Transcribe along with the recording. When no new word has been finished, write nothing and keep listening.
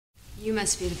You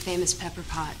must be the famous Pepper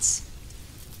Potts.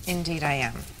 Indeed I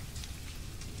am.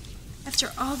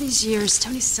 After all these years,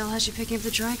 Tony still has you picking up the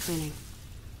dry cleaning.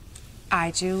 I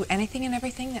do anything and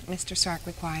everything that Mr. Sark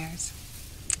requires,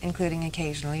 including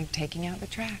occasionally taking out the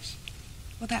trash.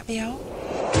 Will that be all?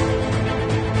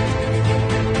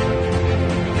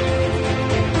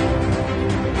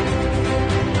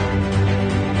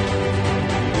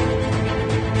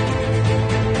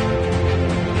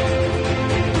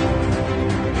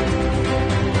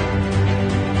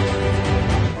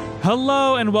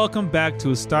 Hello and welcome back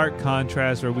to A Stark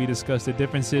Contrast, where we discuss the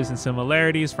differences and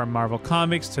similarities from Marvel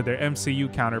Comics to their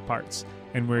MCU counterparts.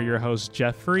 And we're your hosts,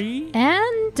 Geoffrey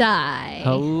and Dai.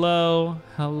 Hello,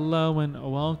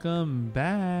 and welcome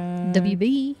back.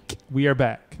 WB. We are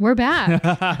back. We're back.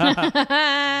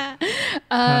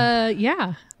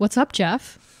 Yeah. What's up,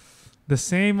 Jeff? The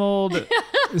same old.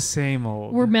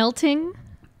 We're melting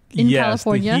in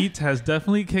California. The heat has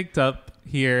definitely kicked up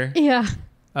here. Yeah.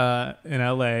 In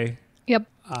LA. Yep.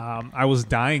 I was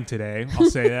dying today. I'll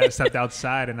say that. I stepped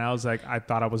outside and I was like, I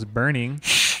thought I was burning.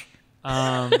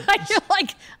 You're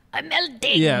like, I'm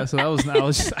melting. Yeah. So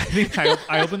I think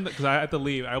I opened because I had to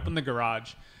leave. I opened the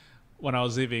garage when I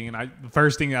was leaving, and the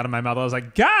first thing out of my mouth, I was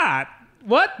like, God,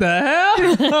 what the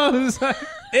hell? I was like,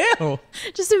 ew.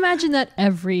 Just imagine that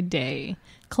every day.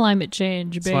 Climate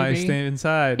change, baby. That's why I stay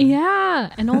inside.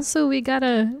 Yeah. And also we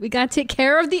gotta take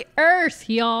care of the earth,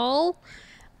 y'all.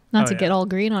 Not to get all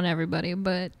green on everybody,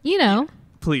 but you know.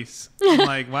 Please. I'm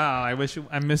like, wow, I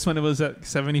miss when it was at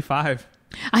 75.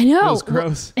 I know. It was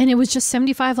gross. And it was just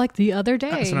 75 like the other day.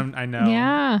 That's what I know.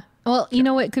 Yeah. Well, you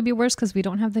know what? It could be worse because we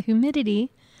don't have the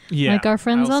humidity. Yeah. Like our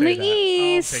friends on the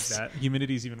east. I'll take that.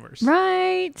 Humidity's even worse.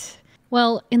 Right.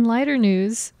 Well, in lighter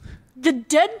news, the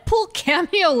Deadpool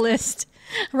cameo list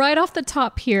right off the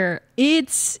top here,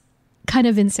 it's kind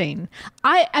of insane.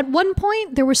 At one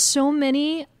point, there were so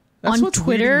many on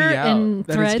Twitter and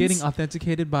that threads. It's getting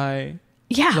authenticated by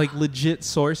like legit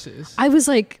sources. I was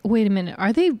like, wait a minute,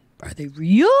 are they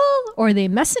real or are they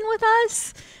messing with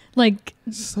us? Like,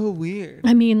 so weird.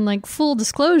 I mean, like, full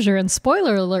disclosure and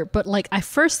spoiler alert, but like I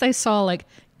saw like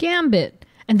Gambit,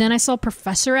 and then I saw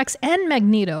Professor X and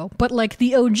Magneto, but like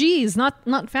the OGs,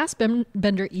 not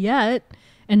Fassbender yet.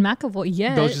 And McAvoy,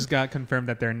 yeah. Those just got confirmed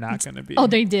that they're not going to be. Oh,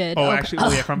 they did. Oh, okay.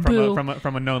 actually, yeah,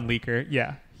 from a known leaker.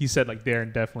 Yeah, he said like they're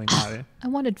definitely not it. I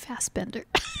wanted Fassbender.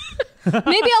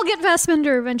 Maybe I'll get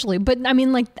Fassbender eventually. But I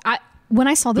mean, like, when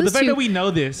I saw those the fact that we know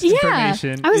this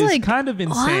information I was is like, kind of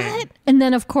insane. What? And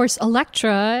then, of course,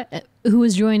 Elektra, who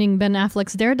was joining Ben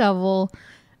Affleck's Daredevil.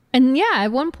 And yeah,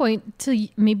 at one point, to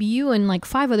maybe you and like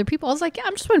 5 other people, I was like, yeah,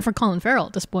 I'm just waiting for Colin Farrell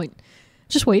at this point.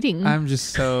 Just waiting. I'm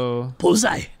just so...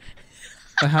 Bullseye.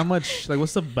 How much, like,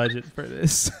 what's the budget for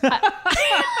this?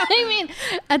 I mean,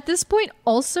 at this point,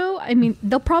 also, I mean,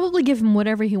 they'll probably give him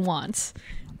whatever he wants.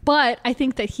 But I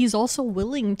think that he's also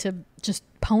willing to just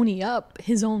pony up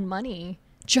his own money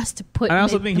just to put. I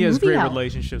also think he has great out.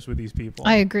 relationships with these people.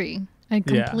 I agree. I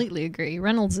completely agree.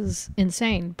 Reynolds is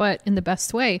insane, but in the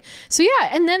best way. So yeah,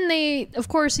 and then they, of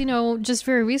course, you know, just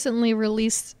very recently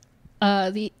released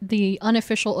the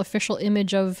unofficial official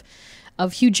image of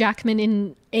Hugh Jackman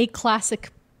in a classic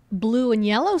blue and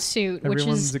yellow suit, which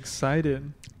is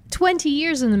excited. 20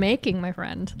 years in the making, my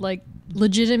friend. Like,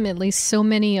 legitimately, so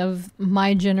many of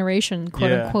my generation,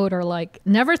 quote unquote, are like,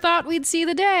 never thought we'd see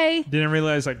the day. Didn't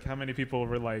realize like how many people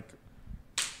were like,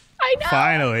 I know.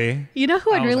 Finally. You know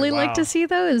who I'd really like, wow. like to see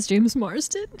though is James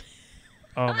Marsden.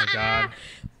 Oh my god.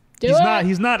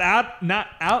 He's not out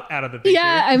of the picture.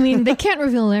 Yeah, I mean, they can't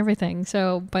reveal everything.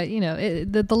 So, but you know,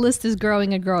 the list is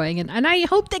growing and growing, and I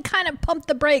hope they kind of pump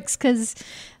the brakes because,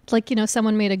 like, you know,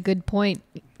 someone made a good point.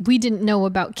 We didn't know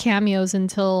about cameos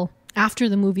until after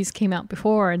the movies came out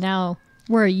before, and now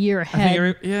we're a year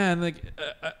ahead. And like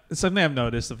it's something I've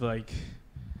noticed of like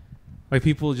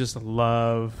people just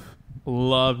love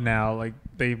now, like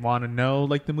they want to know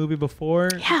like the movie before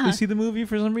they see the movie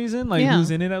for some reason, like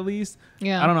who's in it at least.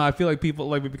 I don't know, I feel like people,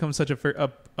 like, we become such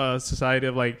a society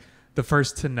of like the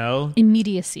first to know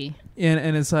immediacy,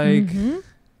 and it's like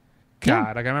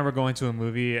God, like I remember going to a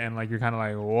movie and like you're kind of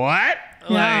like, what?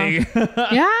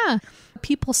 Like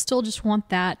people still just want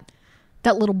that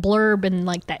little blurb and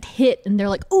like that hit, and they're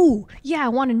like, ooh yeah, I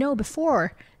want to know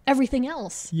before everything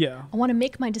else. I want to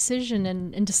make my decision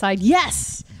and decide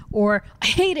yes or I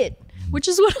hate it, which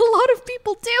is what a lot of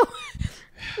people do,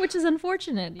 which is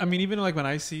unfortunate. I mean, even like when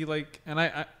I see like, and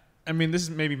I mean, this is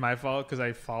maybe my fault because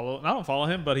I don't follow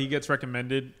him, but he gets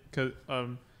recommended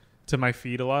to my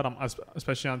feed a lot,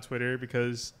 especially on Twitter,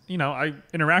 because, you know, I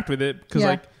interact with it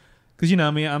because you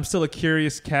know me, I'm still a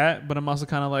curious cat, but I'm also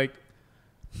kind of like,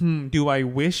 do I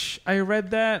wish I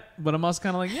read that? But I'm also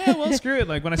kind of like, yeah, well, screw it.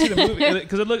 Like when I see the movie,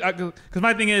 because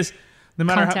my thing is, no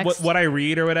matter what I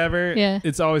read or whatever,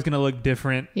 it's always going to look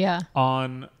different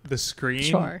on the screen.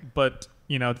 Sure. But,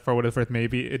 you know, for what it's worth,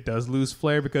 maybe it does lose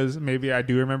flair because maybe I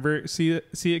do remember see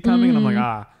it coming. And I'm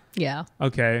like,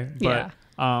 okay. But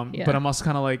but I'm also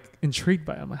kind of like intrigued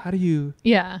by it. I'm like, how do you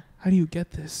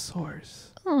get this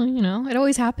source? Oh, you know, it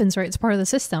always happens, right? It's part of the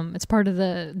system. It's part of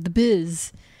the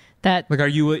biz. That like, are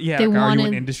you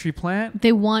an industry plant?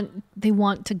 They want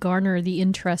to garner the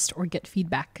interest or get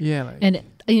feedback. Yeah, like, and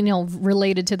you know,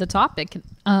 related to the topic,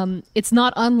 it's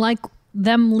not unlike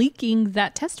them leaking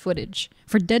that test footage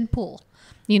for Deadpool.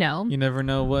 You know, you never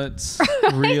know what's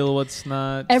real, what's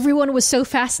not. Everyone was so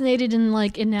fascinated and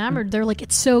like enamored. They're like,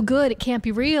 it's so good, it can't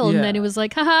be real. And then it was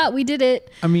like, haha, we did it.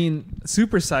 I mean,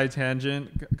 super side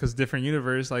tangent because different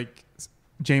universe. Like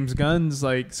James Gunn's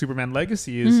like Superman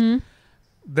Legacy is.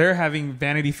 They're having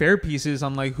Vanity Fair pieces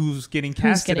on like who's getting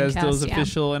casted as those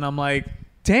official, and I'm like,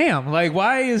 damn, like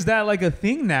why is that like a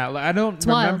thing now? Like, I don't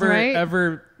remember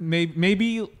ever. Maybe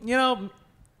you know,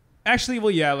 actually,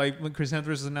 well, yeah, like when Chris Hemsworth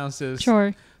was announced as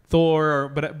Thor,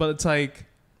 but it's like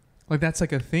that's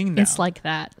like a thing now. It's like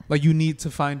that. Like you need to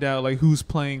find out like who's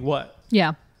playing what.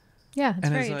 Yeah, it's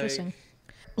very interesting.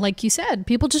 Like you said,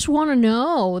 people just want to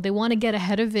know. They want to get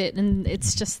ahead of it, and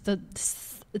it's just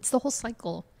it's the whole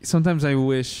cycle. Sometimes I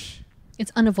wish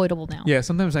it's unavoidable now. Yeah,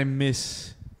 sometimes I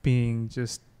miss being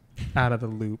just out of the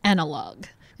loop. Analog.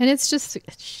 And it's just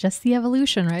the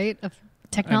evolution, right? Of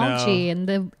technology and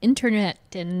the internet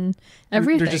and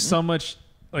everything. There's just so much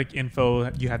like info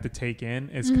you have to take in.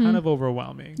 It's kind of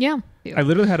overwhelming. Yeah. I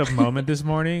literally had a moment this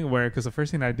morning where, because the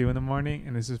first thing I do in the morning,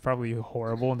 and this is probably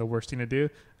horrible and the worst thing to do,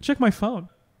 I check my phone.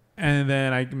 And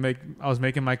then I was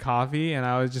making my coffee, and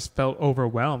I just felt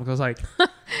overwhelmed because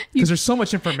because there's so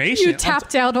much information. You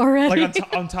tapped out already.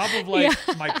 Like on top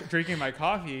of drinking my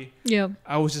coffee. Yeah.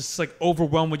 I was just like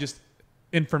overwhelmed with just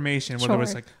information, whether it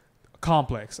was like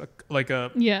complex, like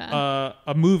a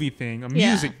movie thing, a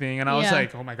music thing, and I was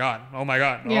like, oh my god.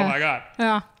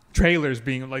 Yeah. Trailers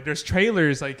being like, there's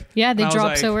trailers like. Yeah, they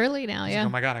drop so early now. Yeah. Like, oh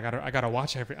my god, I gotta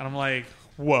watch every, and I'm like.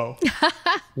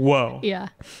 Whoa. Yeah.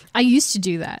 I used to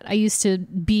do that. I used to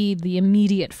be the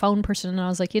immediate phone person, and I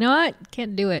was like, you know what?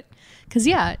 Can't do it. Because,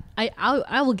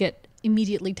 I will get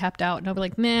immediately tapped out, and I'll be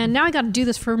like, man, now I got to do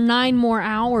this for 9 more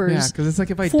hours. Yeah, because it's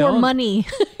like if I don't. For money.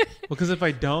 Well, because if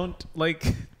I don't,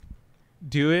 like,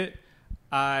 do it,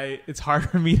 it's hard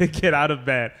for me to get out of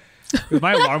bed.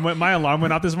 My alarm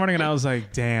went off this morning, and I was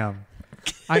like, damn.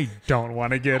 I don't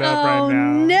want to get up right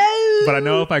now. No. But I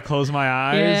know if I close my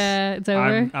eyes, it's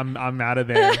over. I'm out of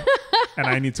there, and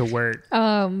I need to work.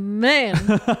 Oh man,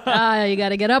 you got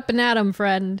to get up and at 'em,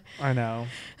 friend. I know.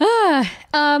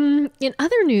 In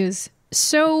other news,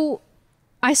 so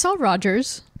I saw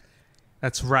Rogers.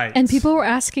 That's right. And people were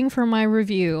asking for my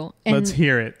review. And let's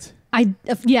hear it. I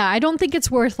don't think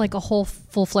it's worth like a whole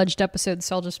full-fledged episode,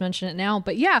 so I'll just mention it now.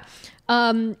 But yeah,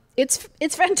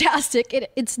 it's fantastic.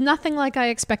 It's nothing like I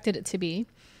expected it to be.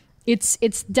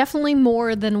 It's definitely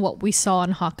more than what we saw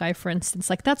in Hawkeye, for instance.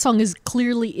 Like that song is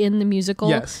clearly in the musical.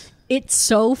 Yes. It's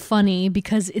so funny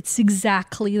because it's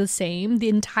exactly the same. The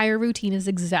entire routine is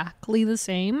exactly the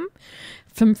same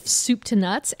from soup to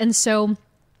nuts. And so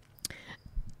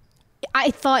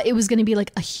I thought it was going to be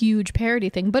like a huge parody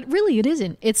thing, but really it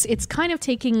isn't. It's kind of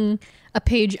taking a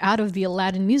page out of the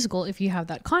Aladdin musical if you have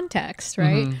that context,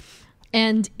 right? Mm-hmm.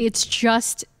 And it's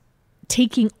just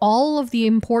taking all of the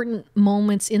important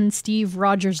moments in Steve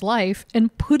Rogers' life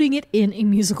and putting it in a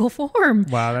musical form.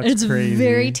 Wow, that's crazy. It's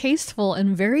very tasteful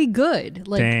and very good.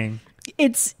 Like, dang.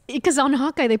 It's because on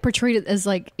Hawkeye they portrayed it as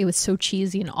like it was so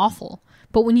cheesy and awful.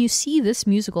 But when you see this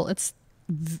musical, it's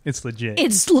legit.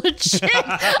 It's legit.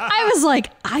 I was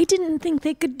like, I didn't think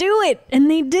they could do it, and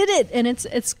they did it, and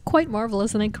it's quite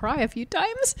marvelous. And I cry a few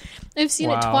times. I've seen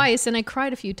it twice, and I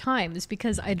cried a few times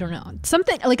because I don't know,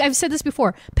 something like I've said this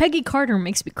before. Peggy Carter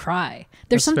makes me cry.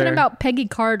 There's something about Peggy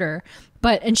Carter,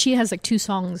 and she has like 2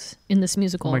 songs in this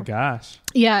musical. Oh my gosh.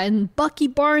 Yeah, and Bucky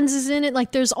Barnes is in it.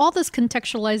 Like, there's all this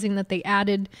contextualizing that they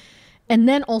added. And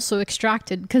then also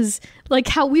extracted, because like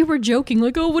how we were joking,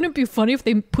 like, oh, wouldn't it be funny if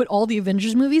they put all the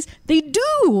Avengers movies? They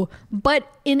do,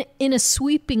 but in a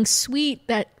sweeping suite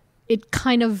that it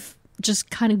kind of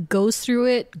goes through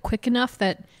it quick enough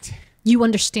that you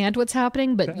understand what's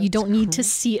happening, but you don't need to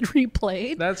see it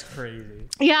replayed. That's crazy.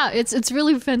 Yeah, it's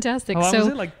really fantastic. How long is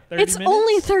it? Like 30 it's minutes?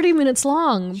 Only 30 minutes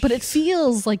long, but it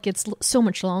feels like it's so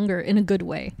much longer in a good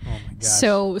way. Oh my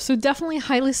gosh. So definitely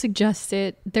highly suggest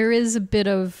it. There is a bit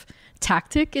of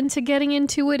tactic into getting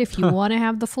into it if you want to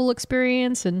have the full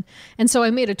experience, and so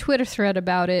I made a Twitter thread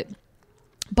about it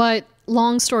But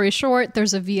long story short,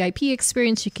 there's a VIP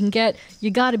experience you can get.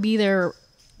 You got to be there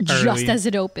just as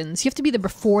it opens. You have to be there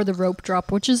before the rope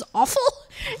drop, which is awful.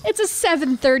 It's a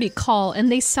 7:30 call,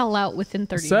 and they sell out within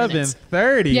 30 minutes.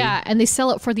 7:30? Yeah, and they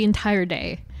sell it for the entire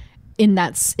day in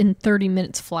 30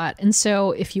 minutes flat. And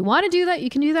so if you want to do that, you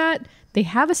can do that. They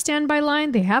have a standby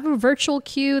line. They have a virtual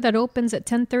queue that opens at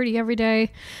 10:30 every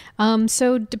day.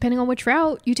 So depending on which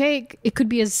route you take, it could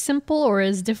be as simple or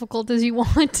as difficult as you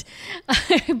want.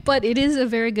 But it is a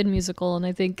very good musical, and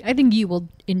I think you will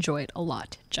enjoy it a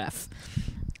lot, Jeff,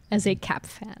 as a Cap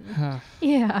fan.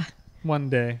 Yeah. One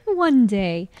day.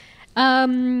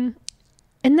 And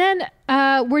then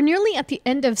we're nearly at the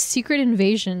end of Secret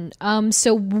Invasion.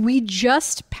 So we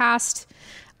just passed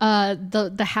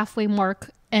the halfway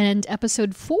mark, and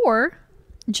episode 4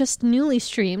 just newly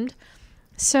streamed.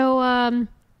 So,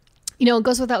 it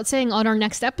goes without saying, on our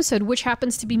next episode, which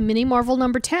happens to be Mini Marvel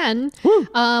number 10,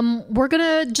 we're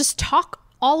going to just talk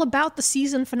all about the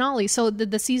season finale. So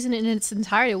the season in its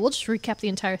entirety. We'll just recap the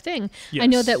entire thing. Yes. I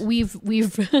know that we've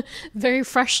very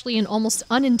freshly and almost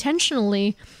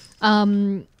unintentionally,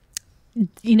 did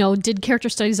character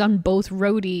studies on both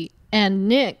Rhodey and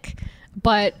Nick.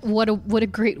 But what a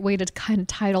great way to kind of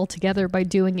tie it all together by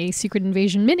doing a Secret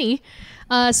Invasion mini.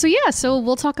 So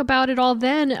we'll talk about it all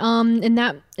then,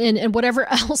 and whatever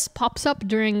else pops up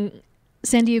during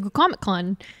San Diego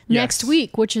Comic-Con next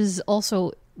week, which is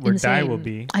also where insane. Dai will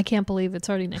be. I can't believe it's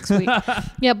already next week.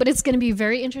 Yeah, but it's going to be a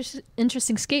very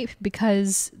interesting scape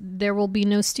because there will be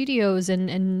no studios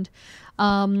and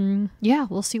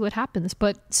we'll see what happens.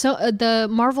 But so the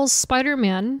Marvel's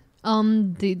Spider-Man,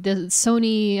 the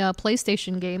Sony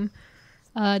PlayStation game,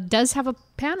 does have a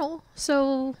panel,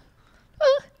 so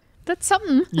that's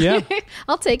something. Yeah.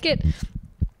 I'll take it.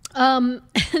 And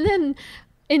then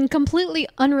in completely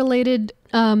unrelated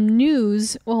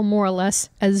news, well, more or less,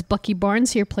 as Bucky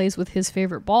Barnes here plays with his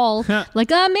favorite ball like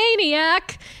a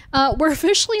maniac, we're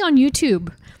officially on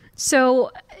YouTube.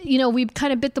 So, we've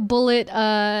kind of bit the bullet.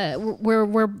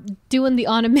 We're doing the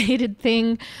automated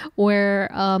thing where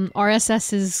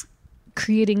RSS is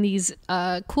creating these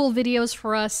cool videos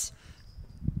for us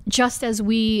just as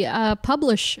we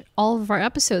publish all of our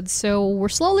episodes. So we're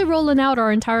slowly rolling out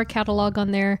our entire catalog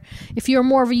on there. If you're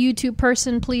more of a YouTube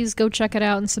person, please go check it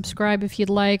out and subscribe if you'd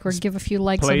like, or give a few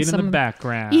likes. Play on it some in the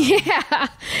background. Yeah.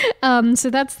 So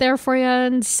that's there for you.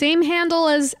 And same handle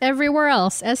as everywhere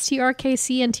else,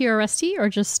 STRKCNTRST, or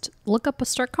just look up a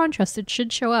Stark Contrast. It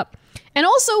should show up. And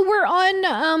also we're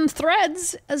on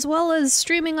Threads, as well as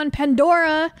streaming on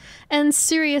Pandora and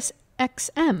Sirius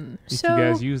XM. If you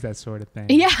guys use that sort of thing.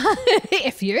 Yeah,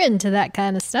 if you're into that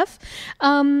kind of stuff.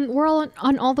 We're all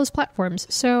on all those platforms.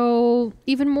 So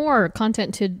even more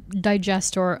content to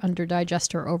digest or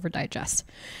underdigest or overdigest.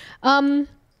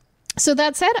 So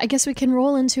that said, I guess we can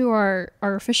roll into our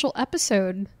official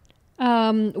episode.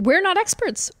 We're not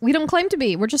experts. We don't claim to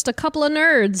be. We're just a couple of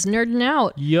nerds nerding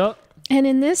out. Yup. And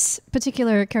in this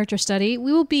particular character study,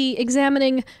 we will be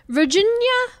examining Virginia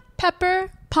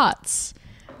Pepper Potts,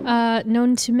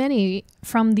 known to many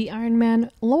from the Iron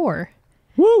Man lore.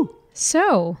 Woo!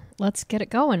 So, let's get it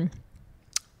going.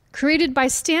 Created by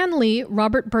Stan Lee,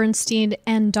 Robert Bernstein,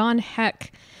 and Don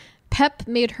Heck, Pep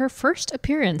made her first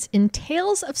appearance in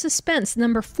Tales of Suspense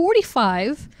number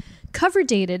 45, cover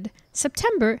dated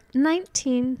September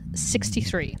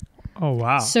 1963. Oh,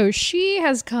 wow. So she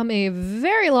has come a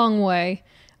very long way.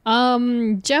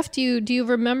 Jeff, do you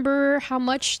remember how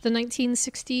much the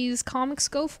 1960s comics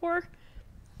go for?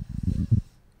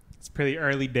 It's pretty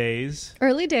early days.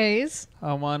 Early days.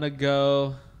 I want to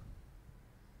go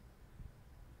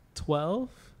 12.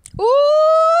 Ooh!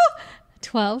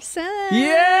 12 cents.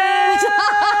 Yes!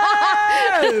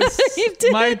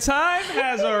 My time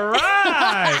has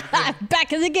arrived.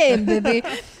 Back in the game, baby.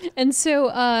 And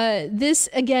so this,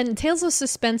 again, Tales of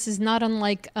Suspense is not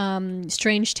unlike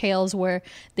Strange Tales, where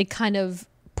they kind of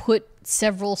put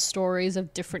several stories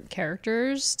of different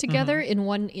characters together in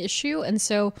one issue. And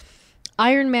so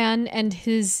Iron Man and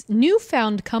his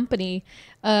newfound company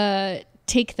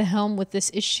take the helm with this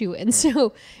issue. And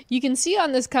so you can see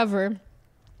on this cover,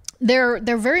 they're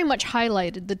very much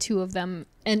highlighted, the two of them.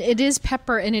 And it is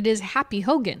Pepper and it is Happy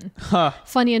Hogan,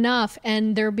 funny enough.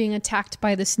 And they're being attacked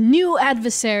by this new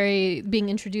adversary being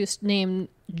introduced named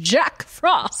Jack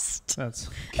Frost. That's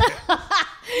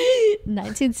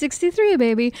 1963,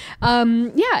 baby.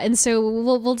 And so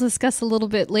we'll discuss a little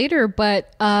bit later,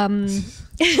 but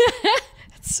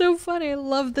it's so funny. I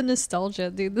love the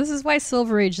nostalgia, dude. This is why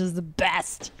Silver Age is the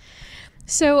best.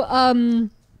 So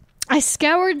I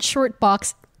scoured Short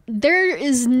Box there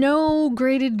is no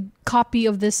graded copy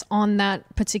of this on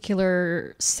that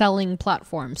particular selling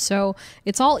platform. So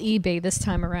it's all eBay this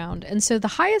time around. And so the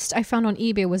highest I found on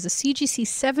eBay was a CGC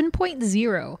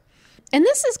 7.0. And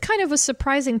this is kind of a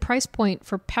surprising price point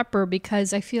for Pepper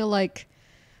because I feel like,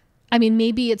 I mean,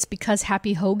 maybe it's because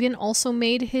Happy Hogan also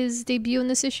made his debut in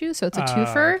this issue. So it's a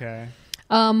twofer. Okay.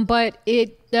 But a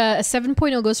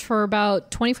 7.0 goes for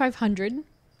about $2,500.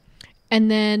 And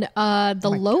then the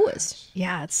lowest,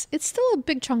 it's still a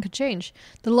big chunk of change.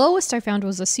 The lowest I found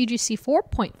was a CGC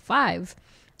 4.5,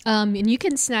 and you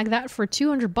can snag that for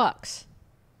 $200.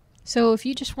 So if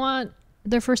you just want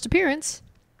their first appearance,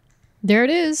 there it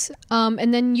is.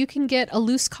 And then you can get a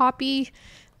loose copy.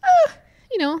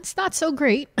 It's not so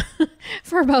great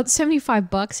for about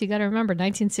 $75. You got to remember,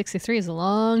 1963 is a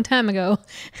long time ago.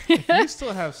 If you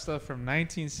still have stuff from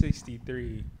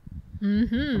 1963. I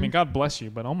mean, God bless you,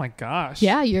 but oh my gosh.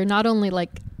 Yeah, you're not only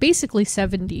like basically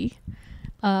 70,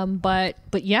 but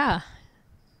yeah.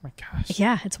 My gosh.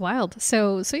 Yeah, it's wild.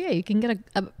 So yeah, you can get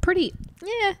a pretty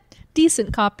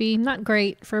decent copy, not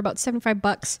great, for about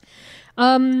 $75.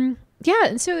 Yeah,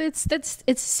 and so it's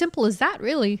as simple as that,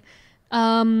 really.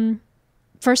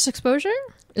 First exposure?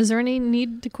 Is there any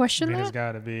need to question that? It's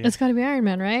got to be. It's got to be Iron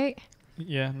Man, right?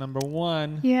 Yeah, number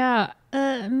one. Yeah,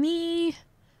 I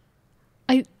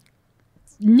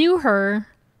knew her,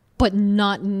 but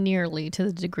not nearly to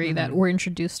the degree that we're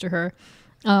introduced to her,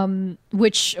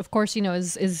 which of course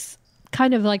is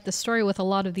kind of like the story with a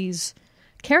lot of these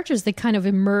characters. They kind of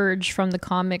emerge from the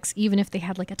comics even if they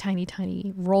had like a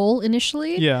tiny role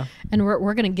initially. Yeah, and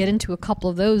we're going to get into a couple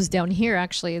of those down here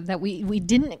actually that we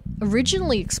didn't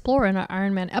originally explore in our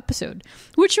Iron Man episode,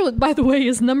 which by the way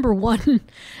is number 1.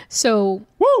 So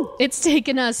woo! It's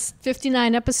taken us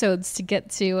 59 episodes to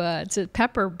get to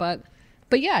Pepper, but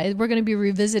yeah, we're going to be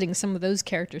revisiting some of those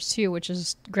characters too, which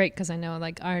is great because I know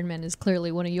like Iron Man is clearly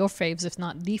one of your faves, if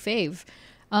not the fave.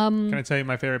 Can I tell you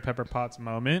my favorite Pepper Potts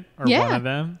moment, or one of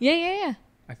them? Yeah.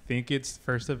 I think it's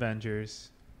first Avengers,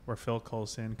 where Phil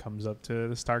Coulson comes up to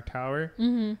the Stark Tower,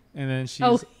 and then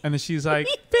she's like,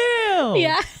 Phil.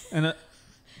 Yeah. And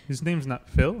his name's not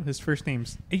Phil. His first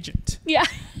name's Agent. Yeah.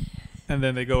 And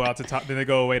then they go out to talk. Then they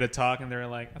go away to talk, and they're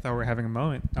like, "I thought we were having a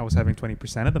moment. I was having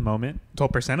 20% of the moment,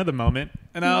 12% of the moment."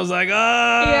 And I was like,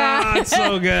 it's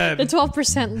so good. The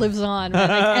 12% lives on. Right?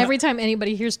 Like every time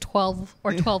anybody hears 12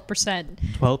 or 12%,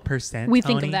 12%. we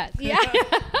think of that. Yeah.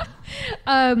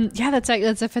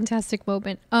 That's a fantastic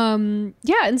moment.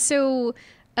 And so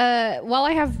while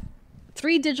I have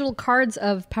 3 digital cards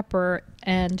of Pepper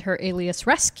and her alias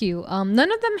Rescue,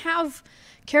 none of them have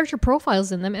character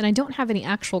profiles in them, and I don't have any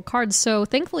actual cards. So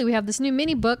thankfully we have this new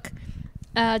mini book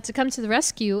to come to the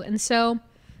rescue. And so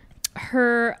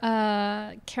her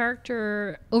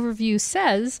character overview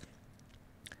says,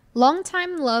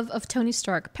 longtime love of Tony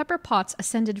Stark, Pepper Potts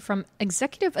ascended from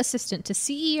executive assistant to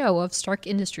CEO of Stark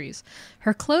Industries.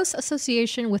 Her close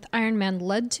association with Iron Man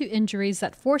led to injuries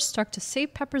that forced Stark to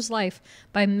save Pepper's life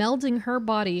by melding her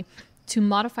body to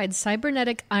modified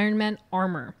cybernetic Iron Man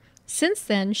armor. Since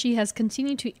then, she has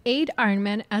continued to aid Iron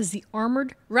Man as the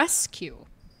armored rescue.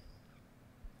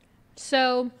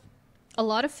 So, a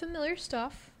lot of familiar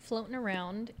stuff floating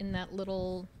around in that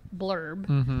little blurb.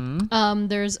 Mm-hmm.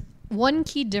 There's one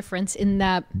key difference in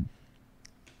that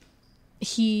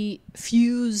he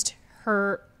fused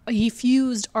armor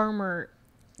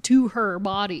to her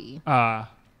body.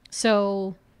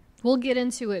 So, we'll get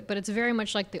into it, but it's very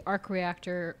much like the arc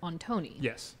reactor on Tony.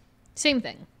 Yes. Same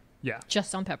thing. Yeah.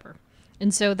 Just on Pepper.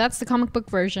 And so that's the comic book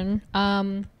version.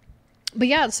 But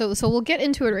yeah, so we'll get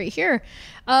into it right here.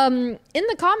 In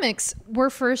the comics, we're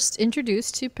first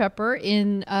introduced to Pepper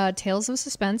in Tales of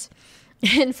Suspense.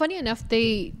 And funny enough,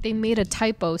 they made a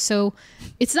typo. So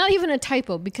it's not even a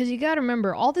typo because you got to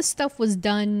remember, all this stuff was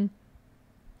done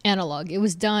analog. It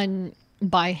was done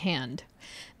by hand.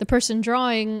 The person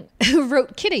drawing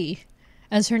wrote Kitty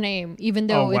as her name, even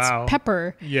though it's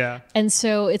Pepper. Yeah. And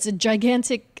so it's a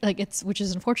gigantic, which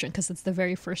is unfortunate because it's the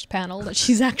very first panel that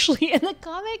she's actually in the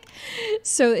comic.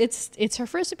 So it's her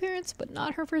first appearance, but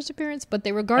not her first appearance. But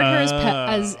they regard her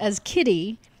as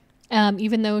Kitty,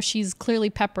 even though she's clearly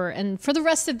Pepper. And for the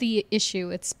rest of the issue,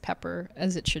 it's Pepper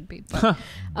as it should be. But,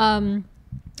 and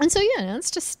so, yeah,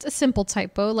 it's just a simple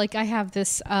typo. Like I have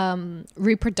this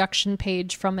reproduction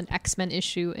page from an X-Men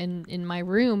issue in my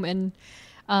room, and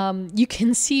you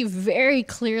can see very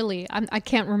clearly, I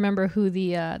can't remember who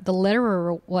the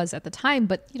letterer was at the time,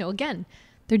 but, again,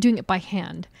 they're doing it by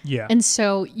hand. Yeah. And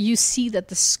so you see that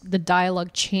the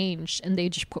dialogue changed, and they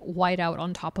just put white out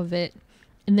on top of it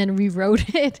and then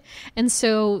rewrote it. And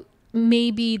so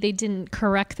maybe they didn't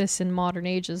correct this in modern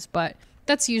ages, but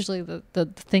That's usually the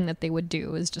thing that they would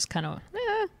do, is just kind of,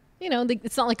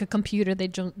 it's not like a computer. They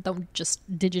don't just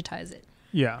digitize it.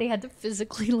 Yeah. They had to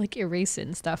physically like erase it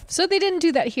and stuff. So they didn't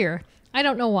do that here. I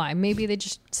don't know why. Maybe they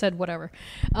just said whatever.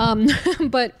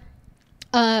 But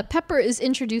Pepper is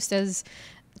introduced as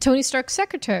Tony Stark's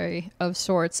secretary of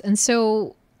sorts. And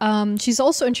so she's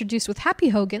also introduced with Happy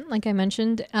Hogan, like I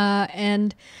mentioned.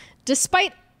 And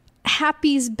despite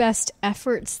Happy's best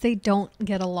efforts, they don't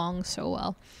get along so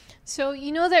well. So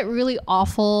that really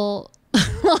awful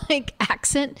like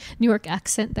New York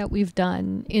accent that we've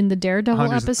done in the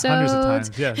Daredevil episodes. Hundreds of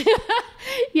times, yes.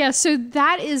 Yeah, so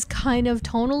that is kind of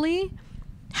tonally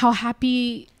how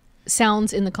Happy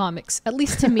sounds in the comics, at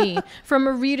least to me, from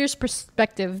a reader's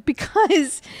perspective,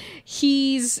 because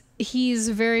he's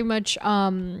very much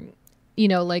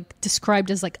like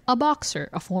described as like a boxer,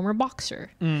 a former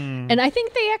boxer. And I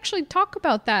think they actually talk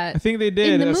about that. I think they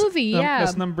did in the movie. Yeah,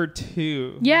 that's number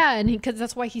 2. Yeah, and because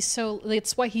that's why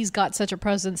he's got such a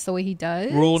presence the way he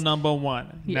does. Rule number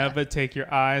 1: never take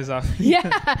your eyes off.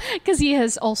 Yeah, because he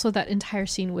has also that entire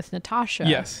scene with Natasha.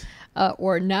 Yes.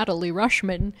 Or Natalie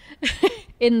Rushman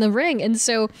in the ring. And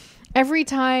so every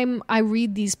time I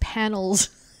read these panels,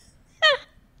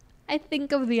 I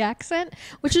think of the accent,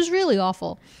 which is really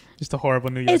awful. Just a horrible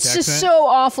New York accent. It's just so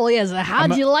awful. Yes.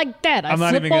 How'd you like that? I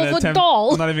flip over a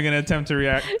doll. I'm not even going to attempt to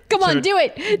react. Come on, do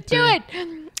it. Do it.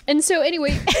 And so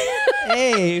anyway.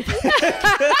 Hey.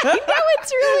 I know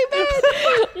it's really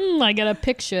bad. I got a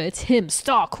picture. It's him,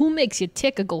 Stark. Who makes your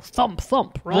ticker go thump,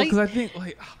 thump, right? Well, because I think,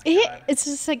 it's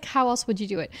just like, how else would you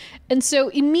do it? And so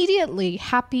immediately,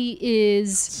 Happy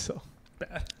is so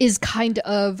bad. Is kind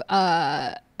of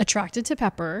attracted to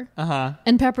Pepper. Uh-huh.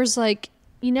 And Pepper's like,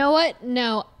 you know what?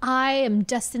 No, I am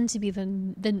destined to be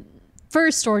the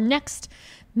first or next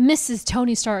Mrs.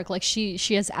 Tony Stark. Like she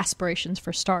has aspirations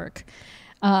for Stark.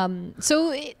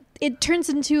 So it turns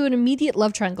into an immediate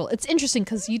love triangle. It's interesting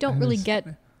because you don't really get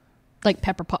like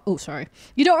Pepper Pot. Oh, sorry.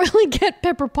 You don't really get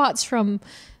Pepper Potts from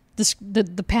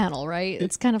the panel, right?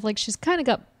 It's kind of like she's kind of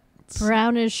got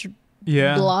brownish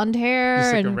blonde hair.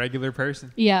 Just like a regular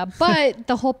person. Yeah, but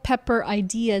the whole Pepper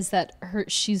idea is that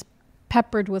she's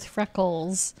peppered with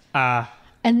freckles. And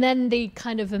then they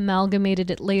kind of amalgamated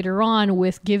it later on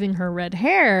with giving her red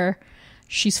hair.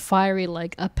 She's fiery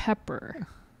like a pepper.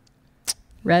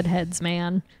 Redheads,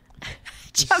 man.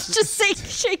 Jeff's just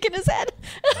shaking his head.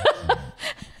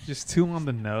 Just too on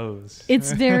the nose.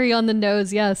 It's very on the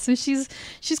nose, yeah. So she's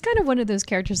kind of one of those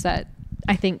characters that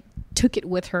I think took it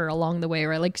with her along the way,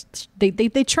 right? Like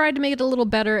they tried to make it a little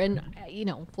better, and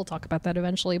we'll talk about that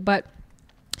eventually. But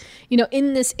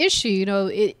in this issue,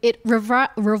 it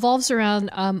revolves around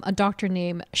a doctor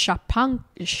named Shapanka.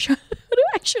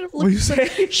 I should have looked at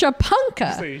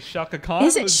Shapanka. You say Shaka Khan?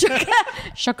 Is it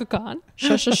Shaka Khan?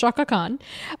 Shaka Khan.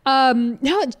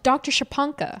 No, it's Dr.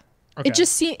 Shapanka. Okay.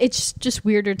 It's just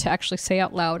weirder to actually say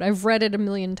out loud. I've read it a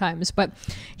million times, but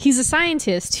he's a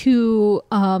scientist who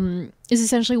is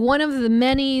essentially one of the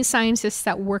many scientists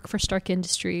that work for Stark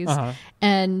Industries,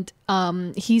 and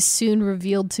he's soon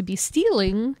revealed to be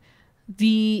stealing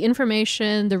the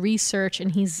information, the research,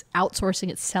 and he's outsourcing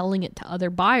it, selling it to other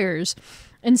buyers.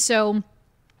 And so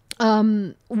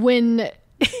when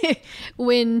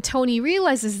Tony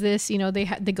realizes this,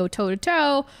 they go toe to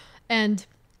toe, and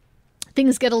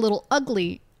things get a little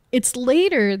ugly. It's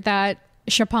later that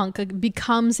Shapanka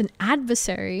becomes an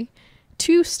adversary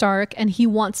to Stark, and he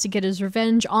wants to get his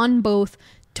revenge on both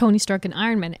Tony Stark and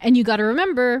Iron Man. And you got to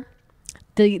remember,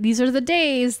 these are the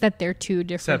days that they're two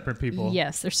different... Separate people.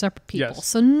 Yes, they're separate people. Yes.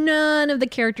 So none of the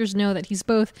characters know that he's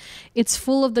both. It's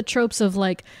full of the tropes of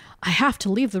like, I have to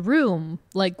leave the room,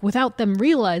 like without them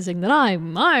realizing that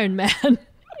I'm Iron Man. And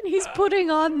he's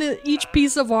putting on each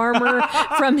piece of armor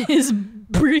from his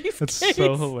briefcase. That's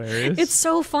so hilarious. It's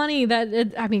so funny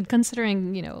that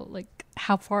considering like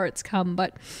how far it's come.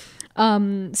 But so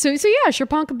yeah,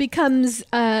 Shapanka becomes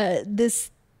this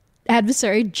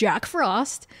adversary, Jack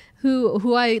Frost,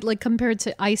 who I like compared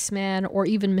to Iceman or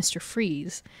even Mr.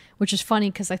 Freeze, which is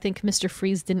funny because I think Mr.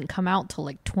 Freeze didn't come out till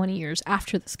like 20 years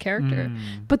after this character,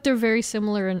 but they're very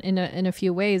similar in a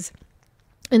few ways.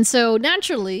 And so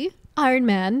naturally, Iron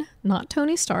Man, not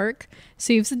Tony Stark,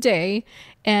 saves the day,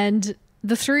 and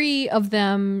the three of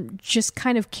them just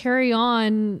kind of carry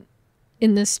on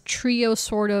in this trio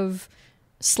sort of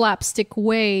slapstick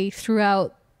way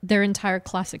throughout their entire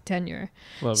classic tenure.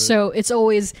 So it's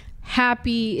always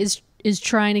Happy is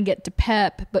trying to get to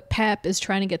Pep, but Pep is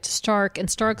trying to get to Stark, and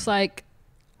Stark's like,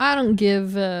 I don't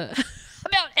give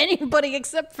about anybody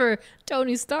except for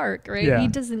Tony Stark, right? Yeah. He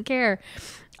doesn't care.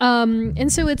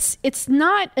 And so it's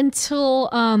not until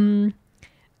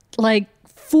like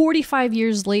 45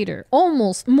 years later,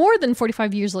 almost more than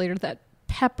 45 years later, that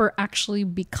Pepper actually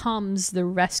becomes the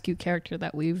rescue character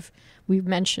that we've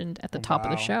mentioned at the top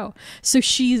of the show. So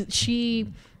she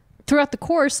throughout the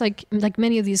course, like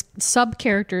many of these sub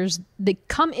characters, they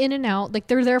come in and out, like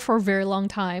they're there for a very long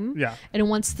time. Yeah. And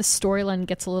once the storyline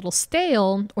gets a little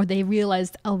stale, or they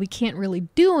realize, oh, we can't really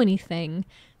do anything,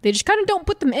 they just kind of don't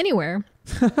put them anywhere.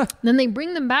 Then they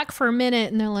bring them back for a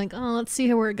minute and they're like, oh, let's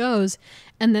see where it goes.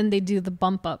 And then they do the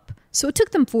bump up. So it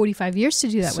took them 45 years to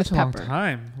do that with Pepper. Such a long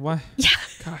time. What? Yeah.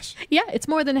 Gosh. Yeah, it's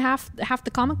more than half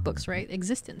the comic books, right?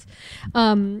 Existence.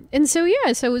 And so,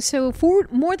 yeah, so for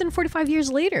more than 45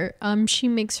 years later, she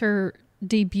makes her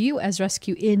debut as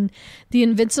Rescue in The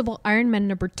Invincible Iron Man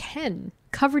number 10,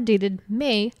 cover dated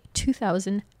May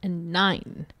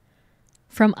 2009.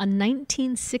 From a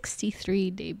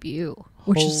 1963 debut,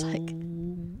 which is like...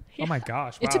 Oh my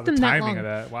gosh. Wow, it took them the that timing long. of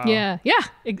that. Wow. Yeah,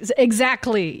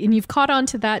 exactly. And you've caught on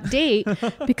to that date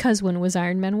because when was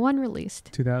Iron Man 1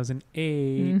 released?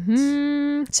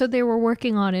 2008. So they were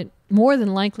working on it, more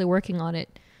than likely working on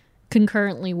it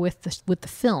concurrently with the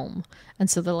film. And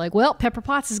so they're like, well, Pepper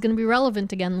Potts is going to be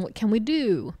relevant again. What can we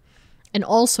do? And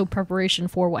also preparation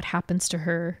for what happens to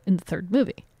her in the third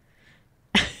movie.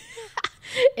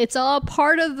 It's all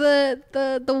part of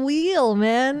the wheel,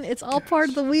 man. It's all part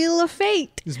of the wheel of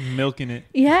fate. Just milking it.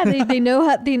 Yeah, they know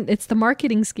how it's the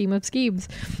marketing scheme of schemes.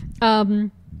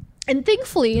 And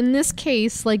thankfully, in this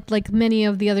case, like many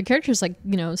of the other characters, like,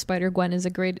 you know, Spider-Gwen is a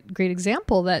great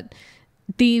example that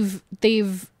they've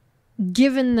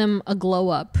given them a glow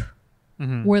up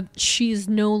where she's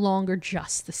no longer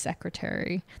just the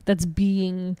secretary that's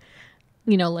being,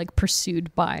 you know, like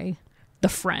pursued by the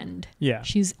friend. Yeah.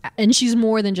 She's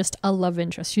more than just a love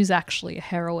interest. She's actually a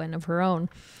heroine of her own.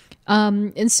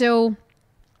 And so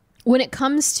when it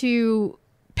comes to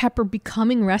Pepper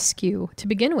becoming Rescue to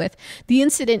begin with, the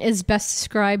incident is best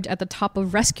described at the top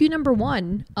of Rescue number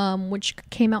 1, which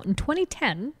came out in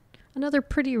 2010. Another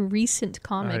pretty recent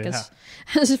comic as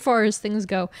far as things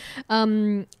go.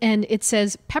 And it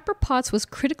says, Pepper Potts was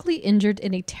critically injured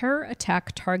in a terror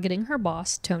attack targeting her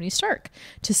boss, Tony Stark.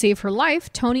 To save her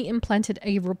life, Tony implanted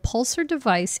a repulsor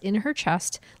device in her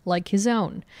chest like his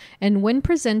own. And when he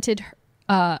presented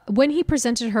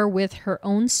her with her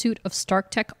own suit of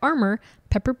Stark Tech armor,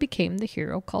 Pepper became the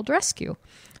hero called Rescue.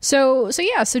 So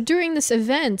during this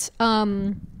event,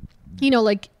 you know,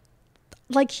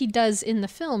 like he does in the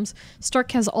films,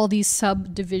 Stark has all these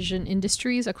subdivision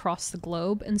industries across the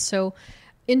globe. And so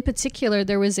in particular,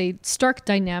 there was a Stark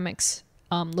Dynamics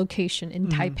location in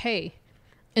Taipei.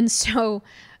 And so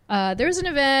there's an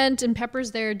event and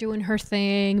Pepper's there doing her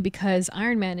thing because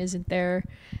Iron Man isn't there.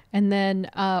 And then,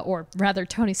 or rather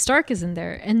Tony Stark isn't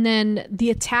there. And then the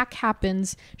attack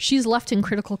happens. She's left in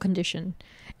critical condition.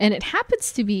 And it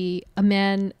happens to be a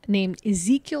man named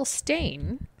Ezekiel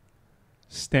Stane.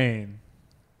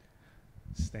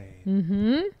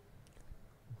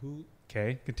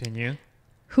 Okay, continue.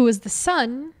 Who is the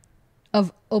son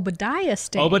of Obadiah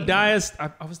Stane.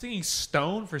 I was thinking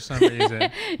Stone for some reason.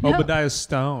 No, Obadiah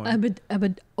Stone.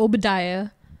 Obadiah,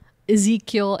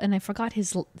 Ezekiel, and I forgot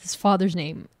his father's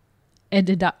name.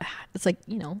 Edidiah. It's like,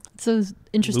 you know, it's so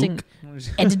interesting.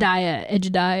 Edidiah.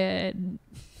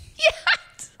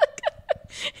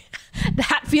 The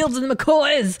Hatfields and the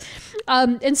McCoys.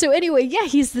 And so anyway, yeah,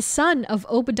 he's the son of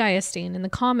Obadiah Stane in the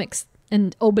comics.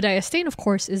 And Obadiah Stane, of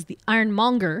course, is the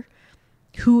Ironmonger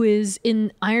who is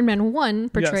in Iron Man 1,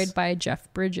 portrayed by Jeff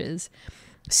Bridges.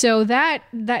 So that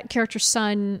character's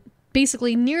son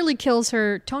basically nearly kills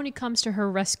her. Tony comes to her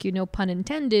rescue, no pun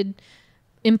intended,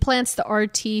 implants the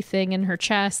RT thing in her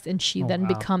chest, and she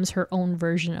becomes her own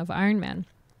version of Iron Man.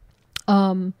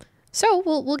 So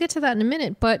we'll get to that in a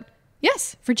minute, but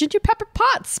yes, Virginia Pepper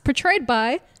Potts, portrayed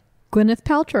by Gwyneth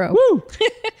Paltrow. Woo!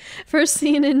 First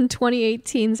seen in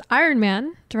 2018's Iron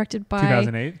Man, directed by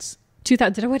 2008.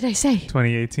 What did I say?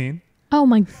 2018. Oh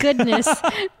my goodness.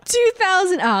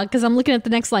 2000. Because I'm looking at the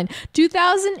next line.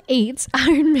 2008's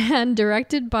Iron Man,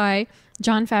 directed by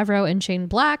Jon Favreau and Shane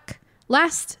Black.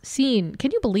 Last seen.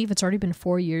 Can you believe it's already been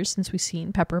 4 years since we've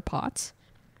seen Pepper Potts?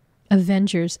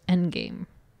 Avengers Endgame.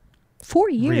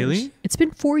 4 years. Really? It's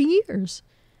been 4 years.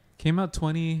 Came out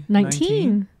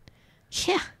 2019.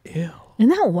 Yeah. Ew. Isn't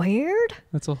that weird?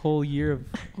 That's a whole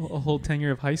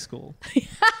tenure of high school.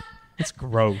 It's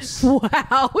gross.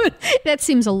 Wow. That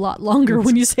seems a lot longer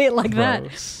when you say it like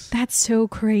gross. that. That's so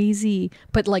crazy.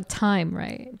 But like time,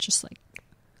 right? Just like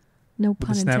no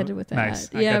pun intended with that.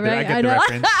 Nice. Yeah, right. I get the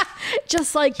reference.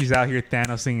 Just like she's out here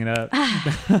Thanosing it up.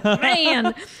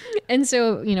 Man. And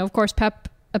so, you know, of course, Pep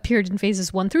appeared in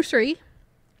phases 1 through 3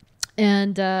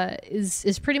 and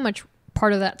is pretty much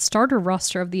part of that starter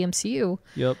roster of the MCU.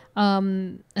 Yep.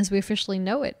 As we officially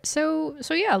know it. So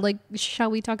yeah, like,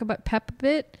 shall we talk about Pep a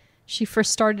bit? She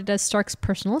first started as Stark's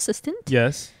personal assistant.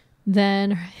 Yes.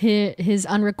 Then his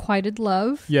unrequited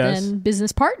love. Yes. Then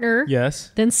business partner.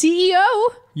 Yes. Then CEO.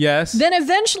 Yes. Then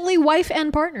eventually wife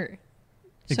and partner.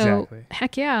 Exactly. So,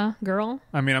 heck yeah, girl.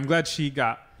 I mean, I'm glad she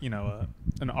got,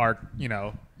 an arc,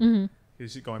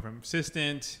 She's going from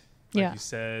assistant, like you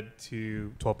said,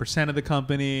 to 12% of the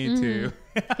company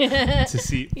to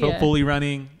see fully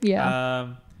running.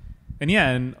 Yeah.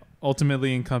 And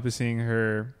ultimately encompassing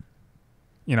her,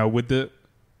 with the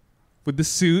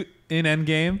suit in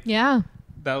Endgame. Yeah.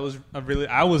 That was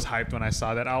I was hyped when I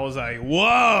saw that. I was like,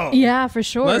 whoa. Yeah, for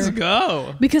sure. Let's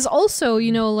go. Because also,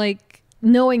 like,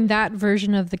 knowing that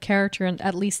version of the character and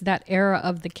at least that era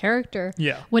of the character.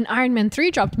 Yeah. When Iron Man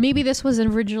 3 dropped, maybe this was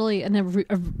originally a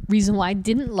reason why I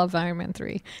didn't love Iron Man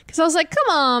 3. Because I was like, come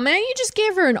on, man, you just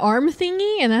gave her an arm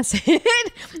thingy and that's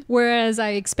it. Whereas I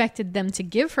expected them to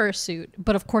give her a suit.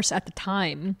 But of course, at the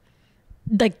time,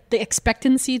 like the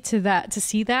expectancy to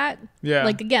see that. Yeah.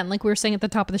 Like, again, like we were saying at the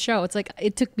top of the show, it's like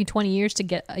it took me 20 years to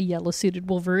get a yellow suited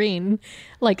Wolverine.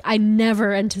 Like, I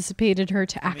never anticipated her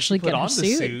to actually get her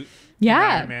suit.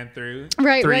 Yeah. Iron Man through.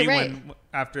 Right.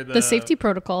 After the safety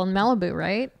protocol in Malibu,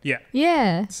 right? Yeah.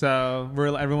 Yeah. So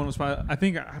everyone was probably,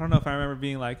 I don't know if I remember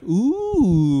being like,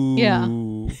 ooh. Yeah.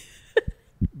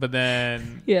 But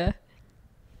then. Yeah.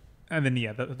 And then,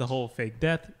 the whole fake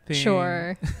death thing.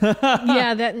 Sure.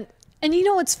 Yeah. And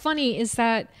what's funny is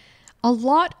that a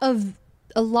lot of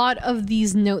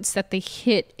these notes that they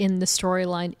hit in the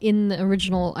storyline in the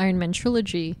original Iron Man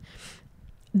trilogy,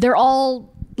 they're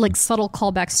all like subtle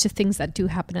callbacks to things that do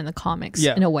happen in the comics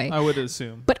in a way. I would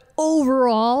assume. But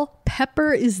overall,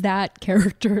 Pepper is that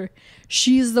character.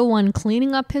 She's the one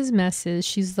cleaning up his messes.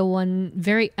 She's the one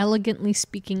very elegantly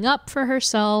speaking up for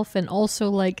herself and also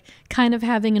like kind of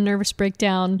having a nervous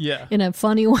breakdown in a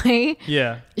funny way.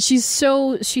 Yeah. She's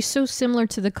so similar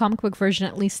to the comic book version,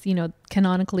 at least,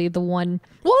 canonically the one.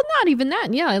 Well, not even that.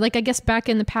 Yeah. Like, I guess back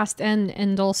in the past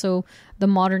and also the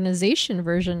modernization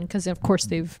version, because of course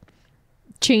they've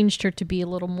changed her to be a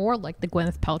little more like the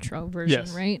Gwyneth Paltrow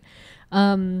version, right?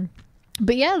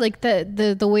 But yeah, like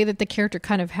the way that the character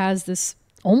kind of has this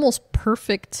almost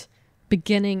perfect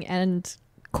beginning and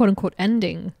quote unquote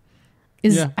ending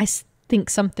is, I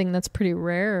think, something that's pretty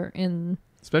rare in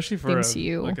especially for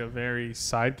MCU. Like a very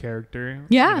side character.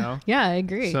 Yeah, I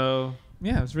agree. So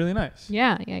yeah, it's really nice.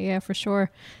 Yeah, for sure.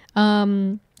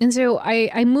 And so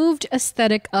I moved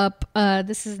aesthetic up.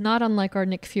 This is not unlike our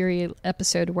Nick Fury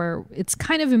episode where it's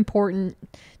kind of important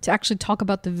to actually talk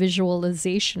about the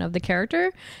visualization of the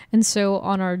character. And so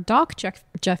on our doc,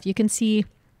 Jeff, you can see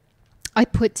I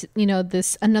put,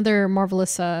 this another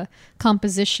marvelous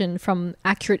composition from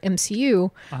Accurate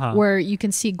MCU where you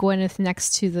can see Gwyneth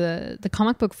next to the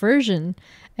comic book version.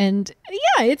 And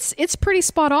yeah, it's pretty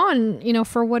spot on,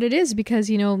 for what it is, because,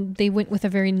 they went with a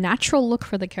very natural look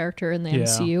for the character in the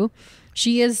MCU.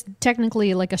 She is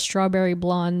technically like a strawberry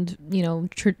blonde,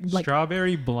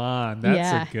 strawberry blonde.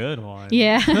 That's a good one.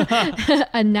 Yeah.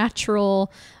 A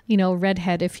natural,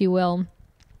 redhead, if you will.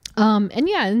 And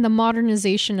in the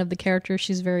modernization of the character,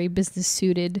 she's very business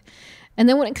suited. And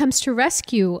then when it comes to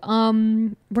Rescue,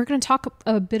 we're going to talk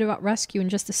a bit about Rescue in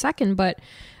just a second, but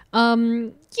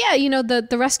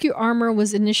the Rescue armor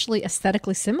was initially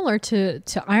aesthetically similar to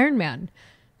Iron Man.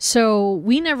 So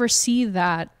we never see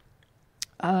that.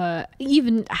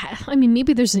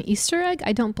 Maybe there's an Easter egg.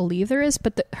 I don't believe there is,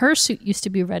 but her suit used to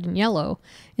be red and yellow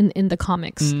in the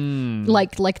comics,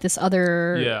 like this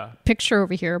other picture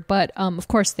over here. But of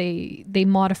course, they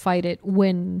modified it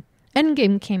when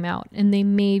Endgame came out, and they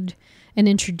made and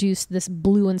introduced this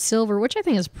blue and silver, which I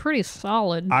think is pretty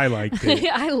solid. I liked it.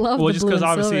 I love the blue and silver. Well, just because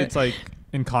obviously it's like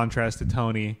in contrast to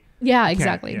Tony. Yeah,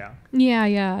 exactly. Yeah,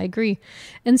 I agree.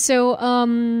 And so,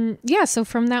 so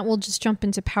from that, we'll just jump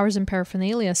into powers and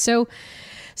paraphernalia. So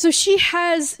she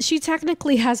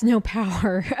technically has no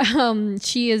power.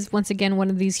 She is, once again, one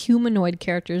of these humanoid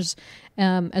characters,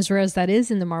 as rare as that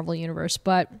is in the Marvel Universe.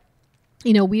 But,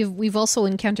 we've also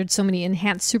encountered so many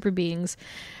enhanced super beings.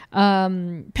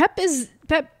 Pep is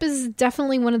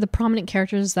definitely one of the prominent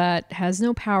characters that has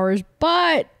no powers,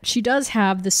 but she does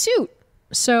have the suit.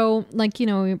 So, like,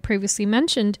 we previously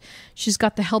mentioned, she's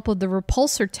got the help of the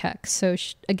repulsor tech. So,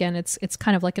 again, it's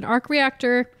kind of like an arc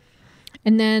reactor.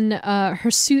 And then her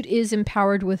suit is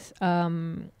empowered with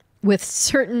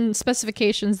certain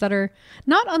specifications that are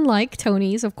not unlike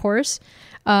Tony's, of course.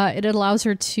 It allows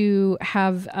her to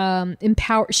have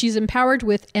she's empowered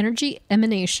with energy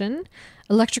emanation,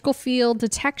 electrical field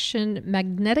detection,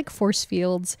 magnetic force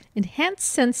fields, enhanced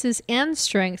senses and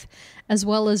strength, as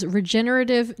well as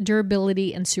regenerative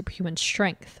durability and superhuman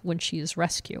strength when she is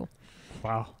rescued.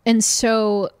 Wow. And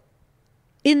so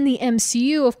in the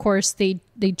MCU, of course, they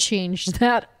changed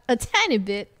that a tiny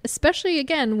bit, especially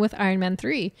again with Iron Man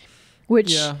 3,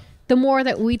 which the more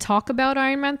that we talk about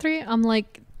Iron Man 3, I'm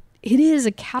like, it is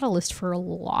a catalyst for a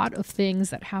lot of things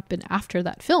that happen after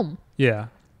that film. Yeah.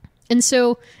 And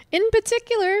so, in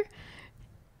particular,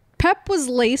 Pep was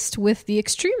laced with the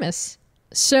extremists.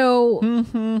 So,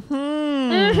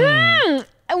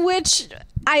 which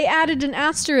I added an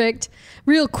asterisk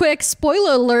real quick.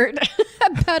 Spoiler alert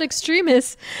about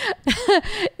extremists.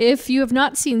 If you have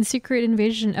not seen Secret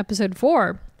Invasion episode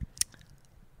 4,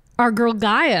 our girl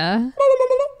Gaia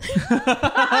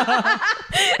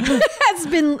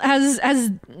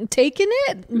has taken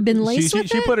it, been laced with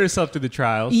it. She put herself through the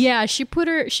trials. Yeah, she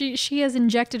has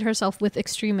injected herself with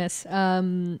extremists. You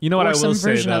know what I will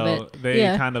say though?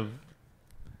 They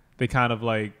kind of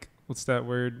like, what's that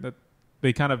word? That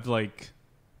they kind of like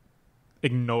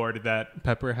ignored that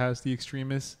Pepper has the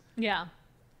extremist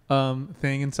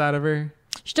thing inside of her.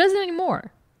 She doesn't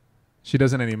anymore. She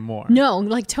doesn't anymore. No,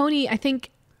 like Tony, I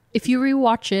think if you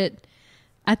rewatch it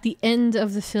at the end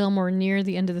of the film or near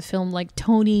the end of the film, like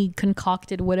Tony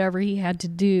concocted whatever he had to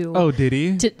do. Oh, did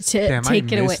he? To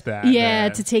take it away.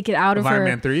 To take it out of her. Iron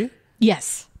Man 3?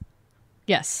 Yes.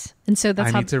 And so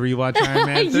that's I need to rewatch Iron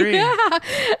Man 3. Yeah.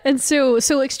 And so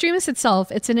Extremis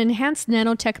itself, it's an enhanced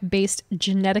nanotech-based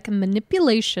genetic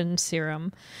manipulation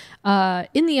serum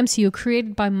in the MCU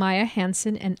created by Maya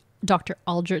Hansen and Dr.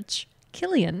 Aldrich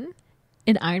Killian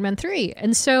in Iron Man 3.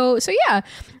 And so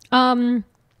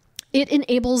it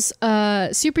enables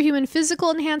superhuman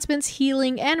physical enhancements,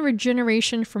 healing, and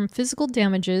regeneration from physical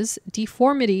damages,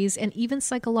 deformities, and even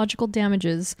psychological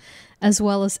damages, as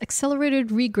well as accelerated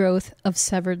regrowth of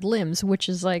severed limbs, which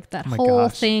is like that whole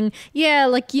thing. Yeah,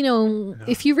 like,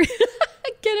 if you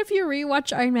if you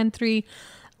rewatch Iron Man 3,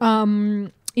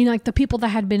 like the people that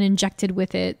had been injected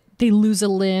with it, they lose a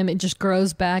limb, it just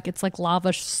grows back. It's like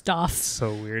lava stuff.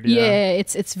 So weird. Yeah,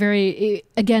 it's very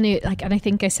and I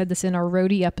think I said this in our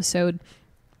Rhodey episode.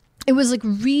 It was like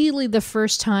really the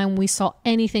first time we saw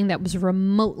anything that was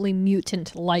remotely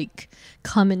mutant like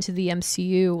come into the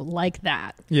MCU like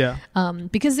that. Yeah.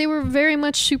 Because they were very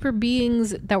much super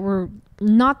beings that were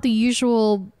not the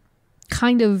usual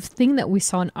kind of thing that we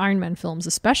saw in Iron Man films,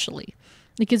 especially.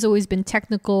 Like it's always been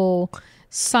technical,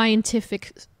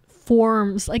 scientific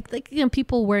forms, like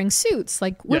people wearing suits,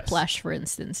 like Whiplash, for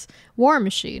instance, War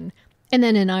Machine, and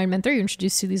then in Iron Man 3, you're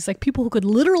introduced to these like people who could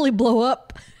literally blow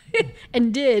up,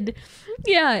 and did.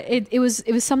 Yeah, it was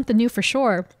something new for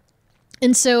sure.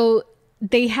 And so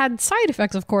they had side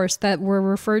effects, of course, that were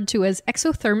referred to as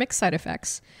exothermic side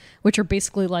effects, which are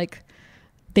basically like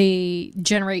they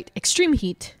generate extreme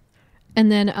heat, and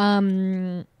then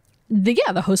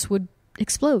the host would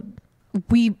explode.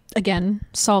 We again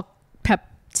saw Pep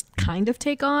kind of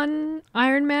take on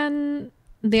Iron Man.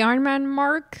 The Iron Man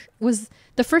mark was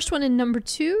the first one in number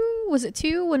 2. Was it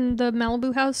 2 when the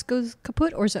Malibu house goes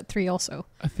kaput, or is that 3 also?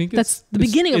 I think that's the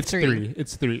beginning of 3.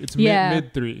 It's 3. It's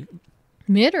mid 3.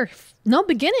 Mid or no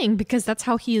beginning, because that's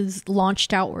how he is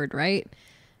launched outward, right?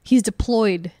 He's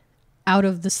deployed out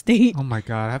of the state. Oh my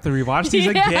god, I have to rewatch these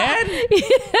again.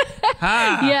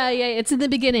 Yeah, it's in the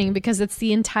beginning because it's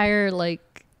the entire like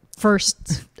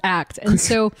first act. And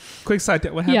so quick side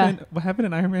note, what happened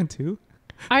in Iron Man 2?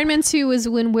 Iron Man 2 was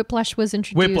when Whiplash was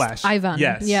introduced. Whiplash. Ivan.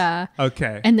 Yes. Yeah.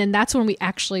 Okay. And then that's when we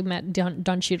actually met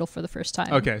Don Cheadle for the first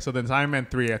time. Okay, so then Iron Man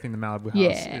 3, I think the Malibu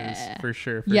house is for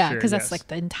sure. Yeah, because that's like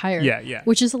the entire. Yeah.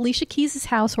 Which is Alicia Keys'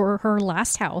 house, or her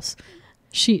last house.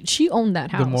 She owned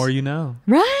that house. The more you know.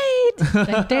 Right.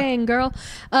 Like, dang, girl.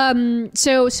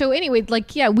 So anyway,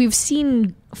 like, yeah, we've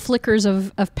seen flickers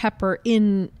of Pepper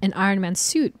in an Iron Man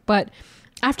suit, but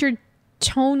after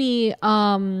Tony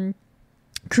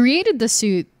created the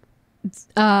suit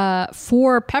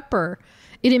for Pepper,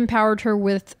 it empowered her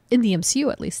with, in the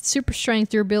MCU at least, super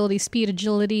strength, durability, speed,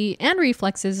 agility, and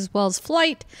reflexes, as well as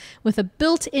flight, with a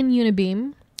built-in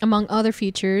unibeam, among other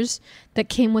features that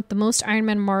came with the most Iron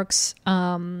Man marks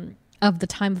of the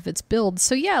time of its build.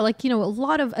 So yeah, like, a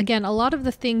lot of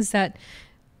the things that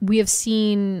we have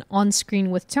seen on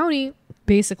screen with Tony,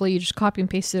 basically you just copy and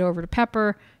paste it over to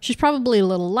Pepper. She's probably a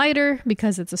little lighter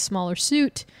because it's a smaller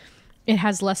suit. It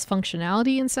has less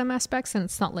functionality in some aspects, and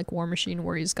it's not like War Machine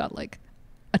where he's got like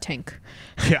a tank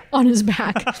on his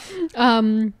back.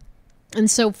 And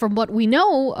so from what we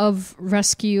know of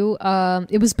Rescue,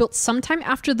 it was built sometime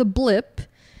after the blip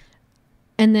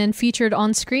and then featured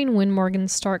on screen when Morgan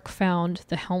Stark found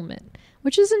the helmet,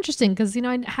 which is interesting because,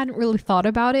 I hadn't really thought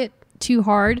about it too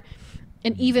hard.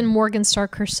 And even Morgan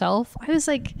Stark herself, I was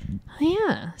like, oh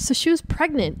yeah, so she was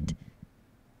pregnant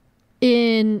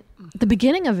in the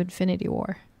beginning of Infinity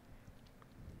War.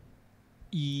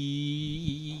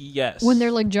 Yes. When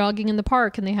they're like jogging in the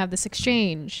park and they have this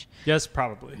exchange. Yes,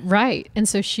 probably. Right. And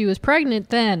so she was pregnant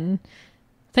then.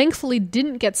 Thankfully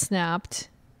didn't get snapped.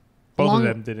 Both of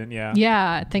them didn't, yeah.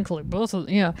 Yeah, thankfully both of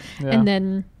them, yeah. And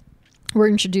then we're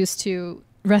introduced to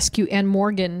Rescue and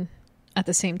Morgan at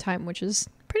the same time, which is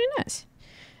pretty nice.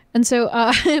 And so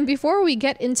before we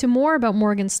get into more about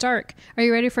Morgan Stark, are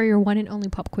you ready for your one and only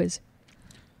pop quiz?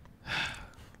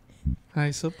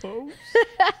 I suppose.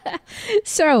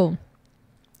 So,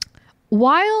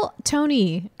 while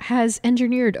Tony has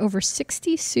engineered over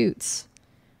 60 suits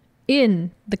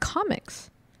in the comics,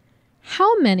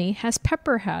 how many has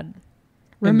Pepper had?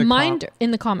 Reminder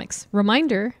in the comics.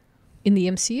 Reminder, in the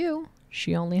MCU,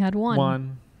 she only had one.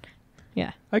 One.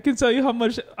 Yeah. I can tell you how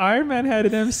much Iron Man had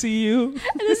in MCU.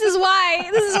 And this is why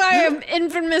I'm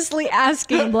infamously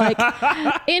asking, like,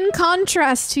 in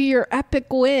contrast to your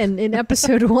epic win in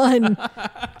episode 1,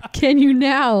 can you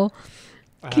now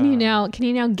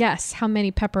guess how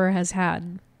many Pepper has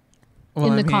had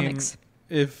in the comics?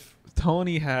 If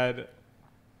Tony had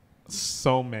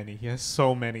so many, he has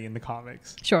so many in the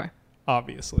comics. Sure.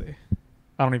 Obviously.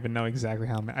 I don't even know exactly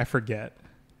how many. I forget.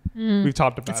 We've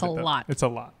talked about it. It's a lot. It's a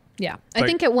lot. Yeah. I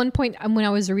think at one point when I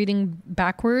was reading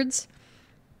backwards,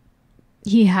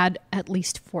 he had at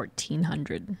least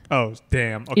 1,400. Oh,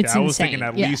 damn. Okay, It's I was insane. thinking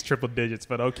at least triple digits,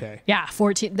 but okay. Yeah,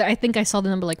 14. I think I saw the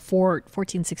number like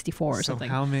 1464 or something.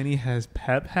 So how many has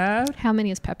Pep had? How many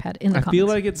has Pep had in the comics? I feel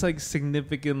like it's like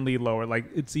significantly lower. Like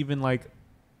it's even like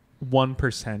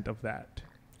 1% of that.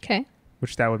 Okay.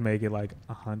 Which that would make it like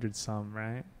 100 some,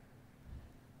 right?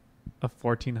 Of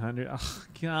 1,400. Oh,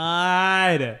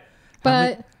 God.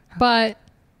 But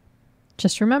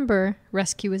just remember,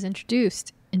 Rescue was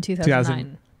introduced in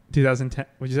 2009. 2010.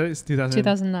 What did you say? It's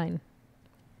 2009.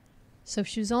 So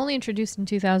she was only introduced in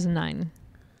 2009.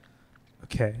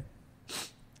 Okay.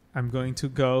 I'm going to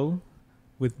go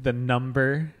with the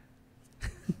number.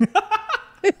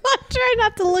 Try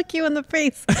not to look you in the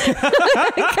face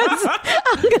because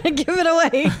I'm going to give it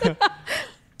away.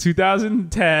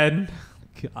 2010.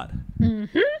 God.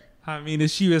 Mm-hmm. I mean,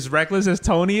 is she as reckless as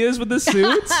Tony is with the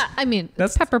suits? I mean,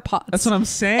 that's Pepper Potts. That's what I'm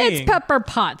saying. It's Pepper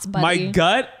Potts, buddy.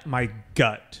 My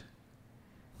gut.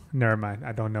 Never mind.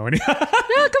 I don't know any. No,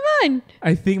 come on.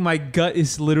 I think my gut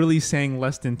is literally saying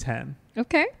less than 10.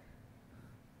 Okay.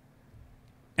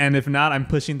 And if not, I'm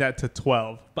pushing that to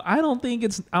 12. But I don't think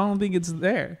it's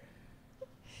there.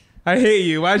 I hate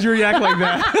you. Why'd you react like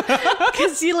that?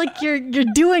 Because you're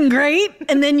doing great,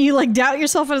 and then you like doubt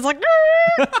yourself, and it's like.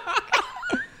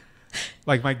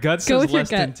 Like my gut says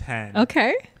less than 10.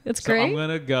 Okay, that's great. I'm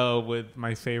gonna go with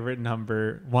my favorite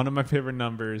number. One of my favorite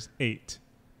numbers, 8.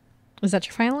 Is that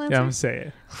your final answer? Yeah, I'm gonna say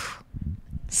it.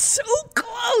 So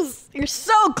close. You're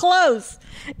so close.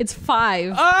 It's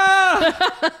 5.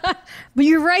 Ah! But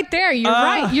you're right there. You're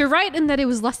right. You're right in that it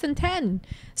was less than 10.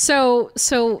 So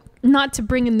not to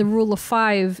bring in the rule of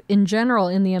 5 in general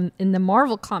in the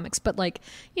Marvel comics, but like,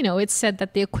 it's said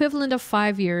that the equivalent of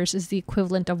 5 years is the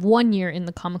equivalent of 1 year in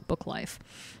the comic book life.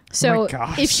 So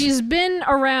if she's been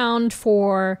around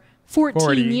for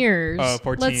 14 years,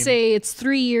 14. Let's say it's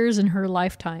 3 years in her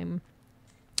lifetime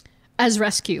as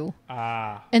Rescue.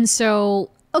 And so,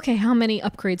 okay, how many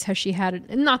upgrades has she had?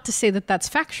 And not to say that that's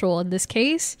factual in this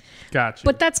case. Gotcha.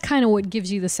 But that's kind of what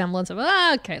gives you the semblance of,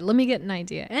 okay, let me get an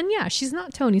idea. And yeah, she's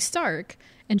not Tony Stark,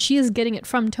 and she is getting it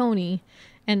from Tony.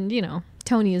 And,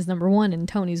 Tony is number 1 in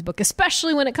Tony's book,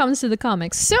 especially when it comes to the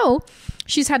comics. So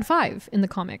she's had 5 in the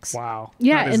comics. Wow.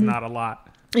 Yeah. That is not a lot.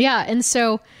 Yeah. And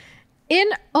so in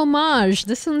homage,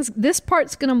 this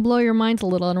part's going to blow your mind a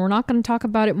little, and we're not going to talk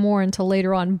about it more until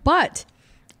later on. But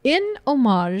in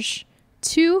homage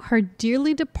to her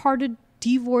dearly departed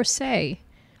divorcee,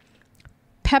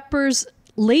 Pepper's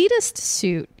latest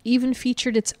suit even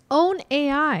featured its own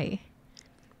AI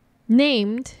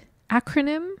named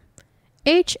acronym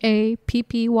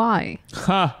HAPPY.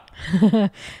 Ha.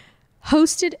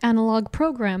 Hosted analog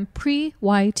program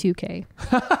pre-Y2K.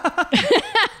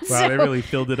 Wow, they really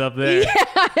filled it up there.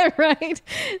 Yeah, right.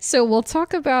 So we'll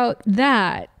talk about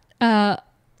that a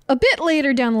bit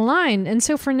later down the line. And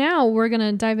so for now, we're going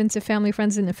to dive into family,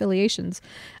 friends, and affiliations.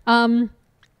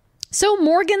 So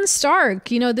Morgan Stark,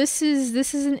 this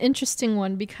is an interesting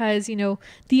one because, the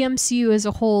MCU as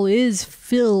a whole is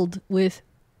filled with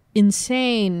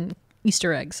insane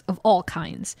Easter eggs of all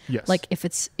kinds. Yes. Like if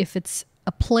it's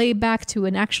a playback to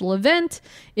an actual event,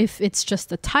 if it's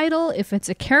just a title, if it's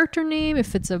a character name,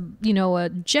 if it's a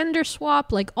gender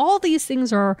swap, like all these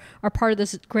things are part of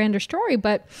this grander story.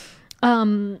 But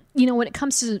when it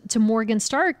comes to Morgan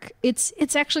Stark,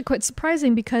 it's actually quite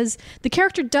surprising because the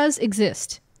character does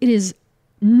exist. It is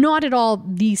not at all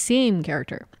the same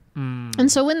character.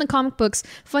 And so in the comic books,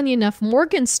 funny enough,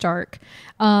 Morgan Stark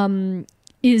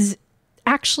is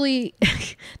actually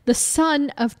the son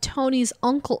of Tony's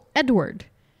uncle Edward,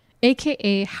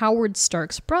 aka Howard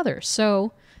Stark's brother.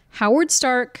 So Howard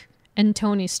Stark and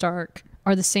Tony Stark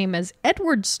are the same as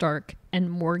Edward Stark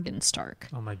and Morgan Stark.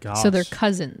 Oh my gosh. So they're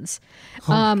cousins.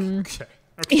 Okay.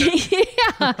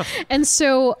 Yeah. And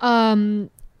so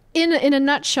in a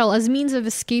nutshell, as means of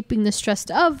escaping the stress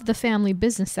of the family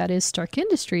business that is Stark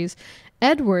Industries,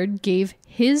 Edward gave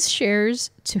his shares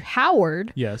to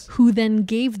Howard, yes, who then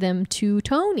gave them to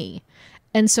Tony.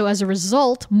 And so as a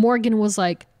result, Morgan was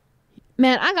like,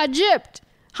 man, I got gypped.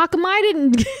 How come I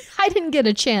didn't get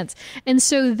a chance? And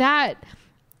so that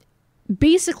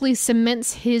basically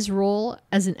cements his role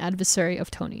as an adversary of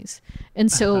Tony's.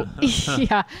 And so,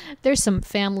 yeah, there's some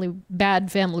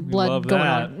bad family blood going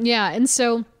on. Yeah, and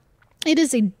so it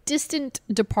is a distant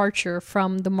departure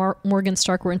from the Morgan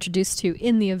Stark we're introduced to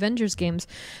in the Avengers games,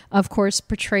 of course,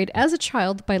 portrayed as a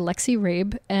child by Lexi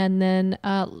Rabe, and then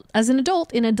as an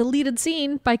adult in a deleted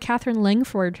scene by Catherine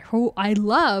Langford, who I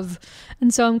love.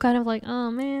 And so I'm kind of like, oh,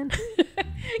 man,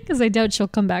 because I doubt she'll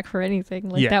come back for anything.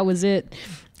 Like, that was it,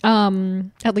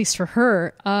 at least for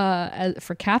her,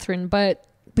 for Catherine. But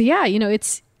yeah,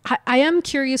 I am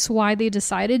curious why they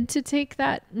decided to take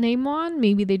that name on.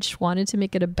 Maybe they just wanted to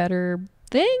make it a better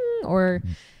thing, or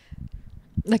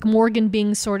like Morgan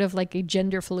being sort of like a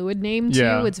gender fluid name too.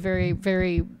 Yeah. It's very,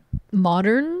 very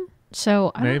modern.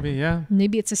 So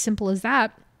maybe it's as simple as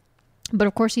that. But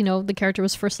of course, the character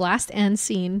was first, last, and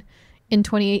seen in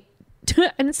 28.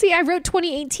 And see, I wrote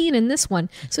 2018 in this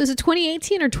one. So is it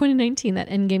 2018 or 2019 that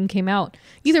Endgame came out?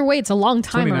 Either way, it's a long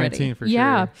time already. 2019 for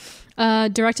sure.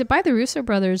 Directed by the Russo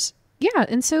brothers. Yeah,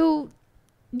 and so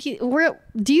do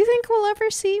you think we'll ever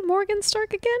see Morgan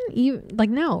Stark again?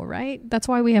 No, right? That's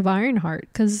why we have Ironheart,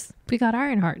 because we got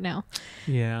Ironheart now.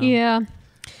 Yeah.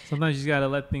 Sometimes you just gotta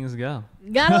let things go.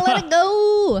 Gotta let it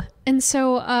go. And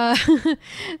so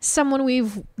someone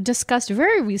we've discussed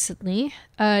very recently,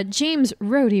 James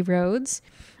Rhodey Rhodes.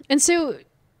 And so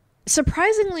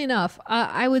surprisingly enough,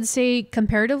 I would say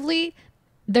comparatively,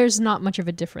 there's not much of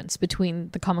a difference between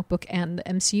the comic book and the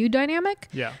MCU dynamic.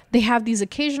 Yeah. They have these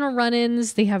occasional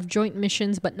run-ins, they have joint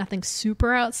missions, but nothing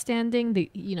super outstanding.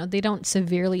 They don't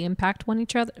severely impact one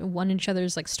each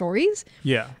other's like stories.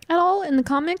 Yeah. At all in the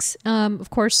comics. Of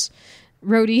course,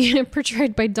 Rhodey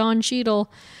portrayed by Don Cheadle,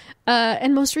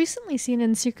 and most recently seen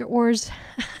in Secret Wars.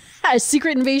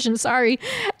 Secret Invasion, sorry.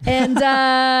 And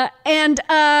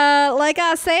like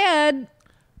I said,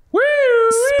 woo,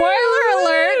 spoiler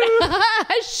alert,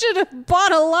 I should have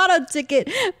bought a lotto ticket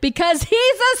because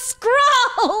he's a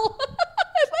Skrull.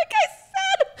 Like I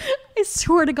said, I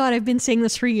swear to God, I've been saying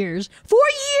this for years. 4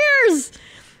 years!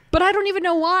 But I don't even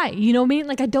know why. You know what I mean?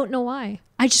 Like, I don't know why.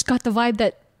 I just got the vibe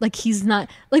that, like, he's not...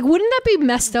 Like, wouldn't that be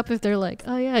messed up if they're like,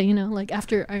 oh yeah, like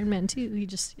after Iron Man 2, he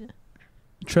just...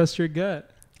 Trust your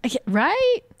gut.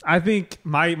 Right? I think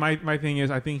my thing is,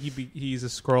 I think he's a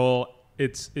Skrull.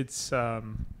 It's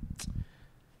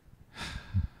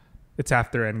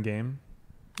after Endgame.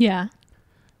 Yeah.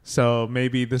 So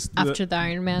maybe after the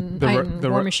Iron Man, the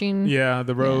War Machine. Yeah,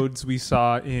 the Rhodes we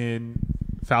saw in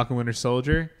Falcon Winter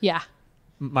Soldier. Yeah.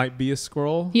 Might be a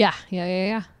Skrull. Yeah.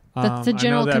 That's the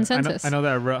general consensus. I know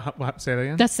that. Say that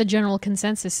again. That's the general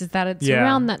consensus, is that it's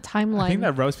around that timeline. I think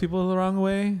that rubs people the wrong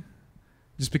way,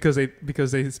 just because of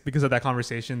that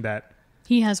conversation that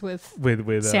he has with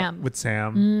Sam.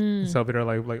 So they're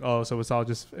like, oh, so it's all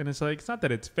just, and it's like, it's not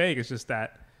that it's fake. It's just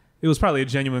that it was probably a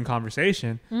genuine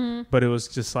conversation, but it was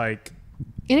just like.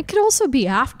 And it could also be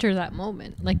after that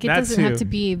moment. Like, it doesn't have to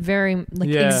be very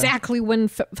exactly when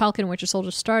Falcon and Winter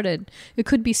Soldier started. It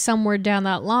could be somewhere down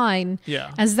that line.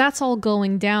 Yeah. As that's all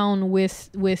going down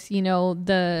with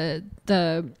the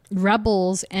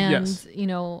rebels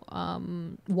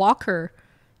and Walker,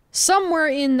 somewhere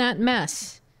in that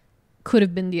mess could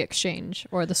have been the exchange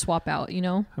or the swap out,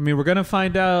 I mean, we're going to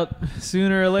find out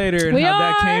sooner or later how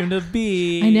that came to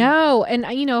be. I know. And,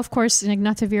 of course,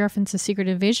 not to veer off into Secret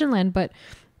Invasion land, but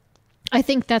I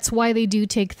think that's why they do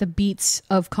take the beats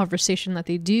of conversation that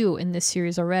they do in this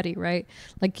series already, right?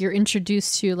 Like, you're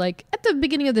introduced to, like, at the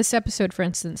beginning of this episode, for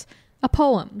instance, a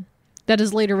poem that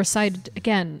is later recited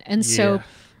again. And so...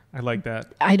 I like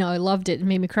that. I know. I loved it. It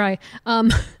made me cry.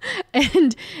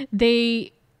 And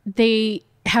they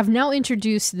have now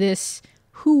introduced this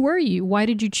who were you? Why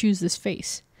did you choose this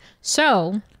face?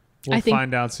 So we'll I think,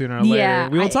 find out sooner or later.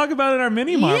 We will talk about it in our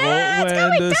mini Marvel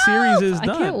when the series is done.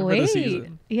 I can't wait. For the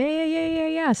season.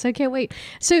 Yeah. So I can't wait.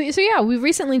 So yeah, we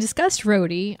recently discussed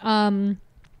Rhodey.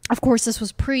 Of course, this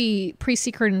was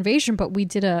pre-Secret Invasion, but we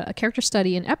did a character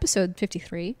study in episode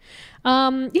 53.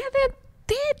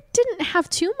 They didn't have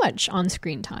too much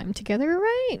on-screen time together,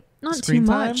 right? Not screen too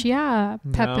time? much. Yeah,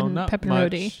 Pep and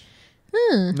Rhodey.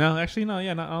 No, actually, no.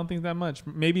 Yeah, I don't think that much.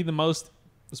 Maybe the most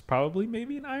was probably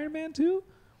maybe an Iron Man 2.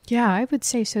 Yeah, I would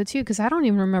say so too, because I don't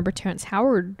even remember Terrence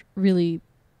Howard really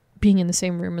being in the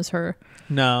same room as her.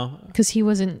 No, because he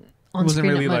wasn't on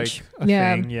screen really that much. Like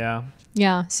a thing. Yeah.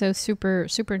 Yeah, so super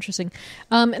interesting.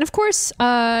 And of course,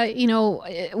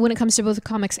 when it comes to both the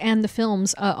comics and the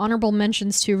films, honorable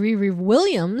mentions to Riri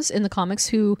Williams in the comics,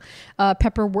 who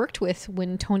Pepper worked with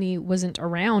when Tony wasn't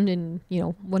around, and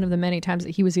one of the many times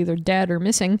that he was either dead or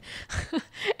missing.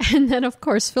 And then, of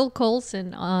course, Phil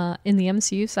Coulson in the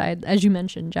MCU side, as you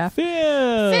mentioned, Jeff.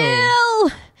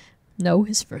 Phil! No,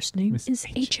 his first name is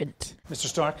Agent. Mr.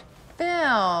 Stark?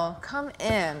 Phil, come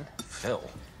in. Phil?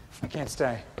 I can't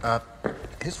stay.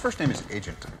 His first name is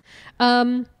Agent.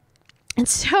 And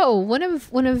so one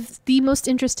of the most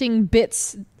interesting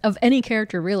bits of any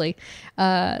character, really,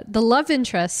 the love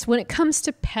interests. When it comes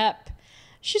to Pep,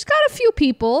 she's got a few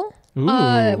people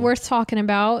worth talking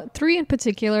about. 3 in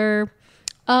particular.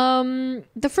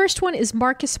 The first one is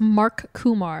Marcus Mark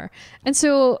Kumar, and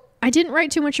so I didn't write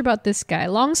too much about this guy.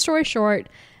 Long story short,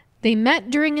 they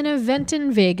met during an event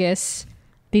in Vegas.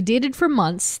 They dated for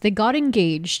months, they got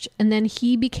engaged, and then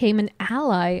he became an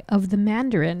ally of the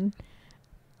Mandarin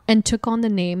and took on the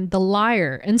name The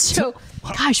Liar. And so,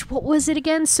 gosh, what was it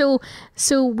again? So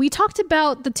we talked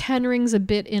about the 10 rings a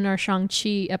bit in our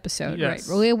Shang-Chi episode, yes.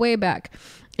 Right? Way back.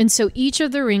 And so each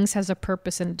of the rings has a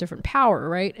purpose and a different power,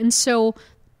 right? And so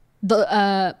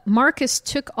the Marcus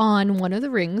took on one of the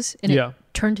rings, and it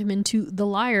turned him into The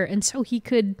Liar. And so he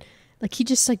could... he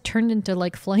just turned into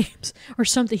flames or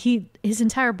something. His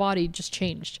entire body just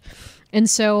changed. And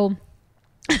so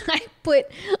I put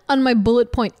on my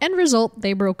bullet point end result,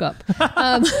 they broke up.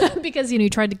 Because, he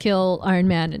tried to kill Iron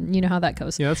Man, and you know how that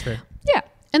goes. Yeah, that's fair. Yeah.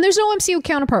 And there's no MCU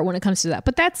counterpart when it comes to that.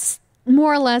 But that's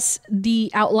more or less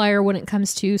the outlier when it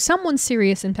comes to someone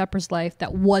serious in Pepper's life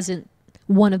that wasn't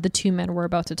one of the 2 men we're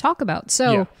about to talk about.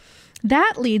 So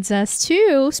that leads us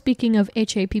to, speaking of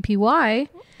HAPPY...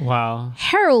 Wow.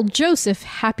 Harold Joseph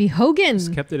Happy Hogan.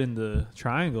 Just kept it in the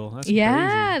triangle. That's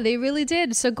crazy. They really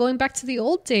did. So going back to the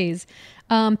old days,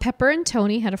 Pepper and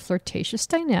Tony had a flirtatious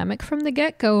dynamic from the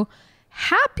get-go.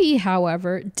 Happy,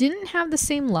 however, didn't have the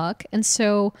same luck. And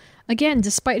so, again,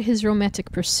 despite his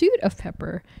romantic pursuit of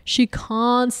Pepper, she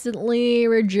constantly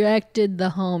rejected the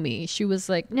homie. She was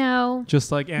like, no.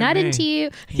 Just like Aunt Not May. into you.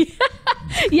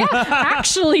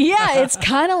 Actually, it's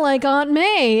kind of like Aunt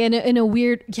May in a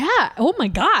weird, oh my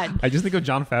God. I just think of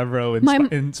Jon Favreau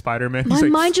in Spider-Man. My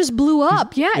mind just blew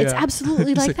up. It's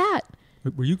absolutely like that.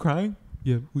 Were you crying?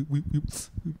 Yeah,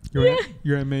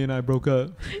 your Aunt May and I broke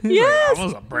up. Yes. It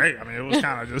was a break. I mean, it was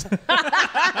kind of just...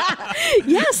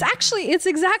 Yes, actually,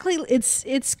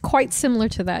 it's quite similar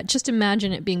to that. Just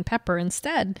imagine it being Pepper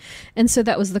instead. And so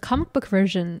that was the comic book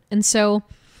version. And so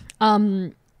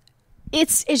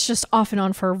it's just off and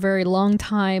on for a very long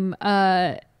time.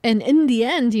 And in the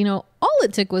end, all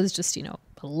it took was just, a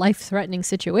life-threatening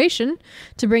situation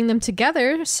to bring them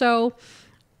together. So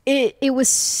it was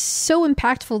so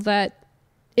impactful that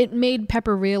it made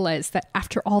Pepper realize that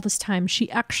after all this time,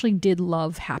 she actually did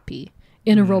love Happy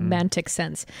in a romantic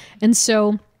sense. And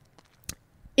so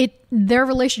their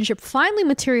relationship finally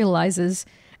materializes,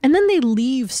 and then they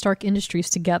leave Stark Industries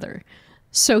together.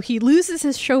 So he loses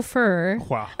his chauffeur.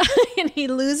 Wow. And he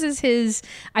loses his,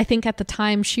 I think at the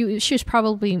time, she was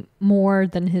probably more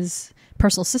than his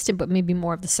personal assistant, but maybe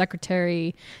more of the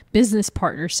secretary, business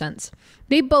partner sense.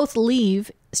 They both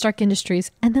leave Stark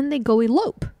Industries, and then they go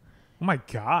elope. Oh my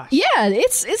gosh. Yeah,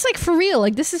 it's for real.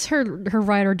 This is her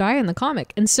ride or die in the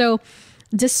comic. And so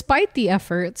despite the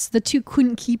efforts, the 2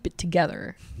 couldn't keep it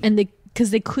together, and because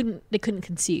they couldn't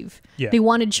conceive. They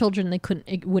wanted children,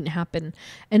 it wouldn't happen.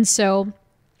 And so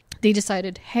they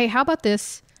decided, hey, how about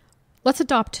this? Let's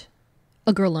adopt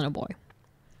a girl and a boy.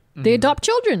 They adopt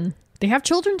children. They have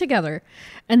children together.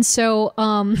 And so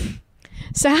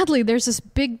sadly, there's this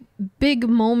big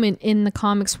moment in the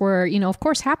comics where, of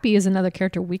course, Happy is another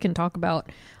character we can talk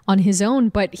about on his own,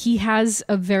 but he has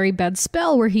a very bad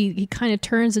spell where he kind of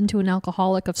turns into an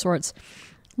alcoholic of sorts,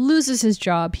 loses his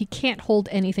job. He can't hold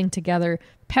anything together.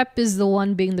 Pep is the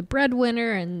one being the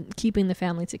breadwinner and keeping the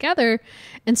family together.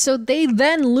 And so they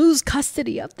then lose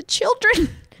custody of the children.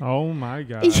 Oh my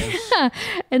gosh. Yeah.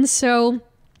 And so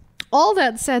all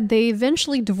that said, they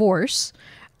eventually divorce.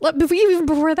 Even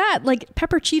before that, like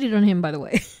Pepper cheated on him, by the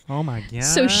way. Oh my god!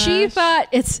 So she thought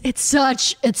it's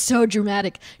so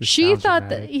dramatic. She thought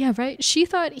dramatic. Right. She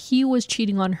thought he was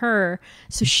cheating on her,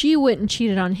 so she went and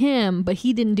cheated on him, but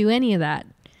he didn't do any of that.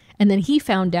 And then he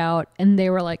found out, and they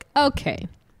were like, "Okay,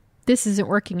 this isn't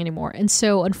working anymore." And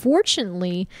so,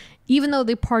 unfortunately, even though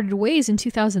they parted ways in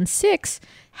 2006,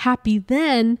 Happy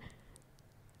then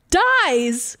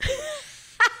dies.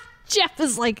 Jeff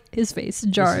is like, his face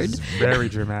jarred. This is very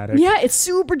dramatic. Yeah, it's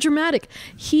super dramatic.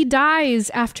 He dies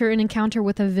after an encounter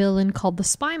with a villain called the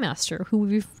Spy Master, who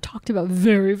we've talked about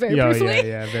very, very briefly.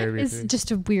 Yeah, very briefly. It's just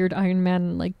a weird Iron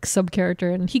Man like sub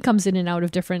character, and he comes in and out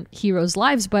of different heroes'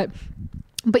 lives. But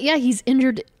yeah, he's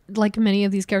injured like many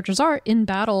of these characters are in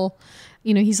battle.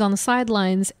 You know, he's on the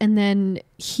sidelines, and then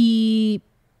he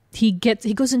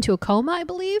goes into a coma, I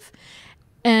believe,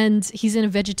 and he's in a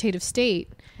vegetative state.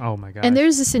 Oh my god! And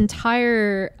there's this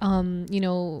entire,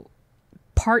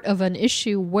 part of an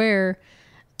issue where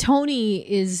Tony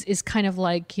is kind of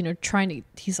like,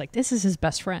 he's like, this is his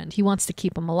best friend. He wants to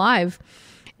keep him alive.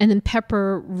 And then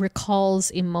Pepper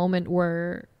recalls a moment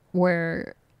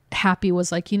where Happy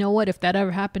was like, you know what? If that ever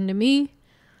happened to me,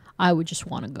 I would just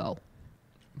want to go.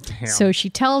 Damn. So she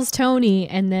tells Tony,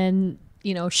 and then,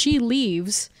 she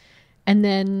leaves, and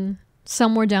then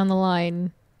somewhere down the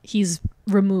line, he's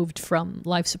removed from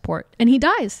life support and he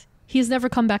dies. He's never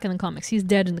come back in the comics. He's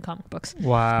dead in the comic books.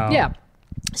 Wow. Yeah.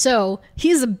 So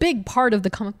he's a big part of the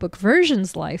comic book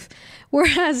version's life.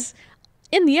 Whereas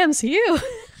in the MCU,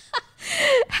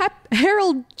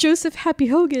 Harold Joseph Happy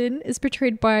Hogan is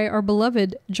portrayed by our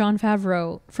beloved Jon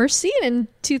Favreau. First seen in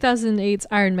 2008's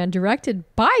Iron Man, directed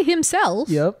by himself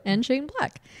and Shane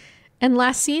Black. And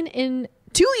last seen in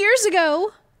 2 years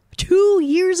ago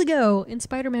in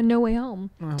Spider-Man No Way Home,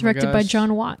 directed by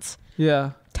John Watts.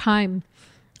 Yeah. Time.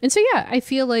 And so, yeah, I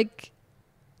feel like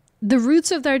the roots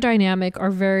of their dynamic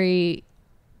are very,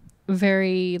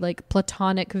 very like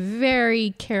platonic,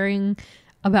 very caring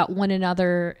about one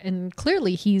another. And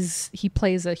clearly he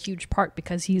plays a huge part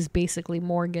because he's basically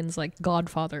Morgan's like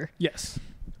godfather. Yes.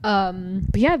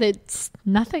 But yeah, it's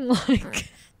nothing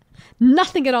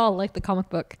at all like the comic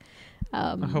book.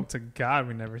 I hope to God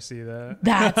we never see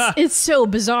that. It's so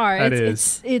bizarre.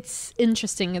 It's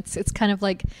interesting. It's kind of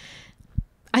like,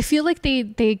 I feel like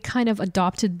they kind of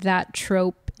adopted that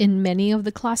trope in many of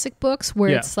the classic books where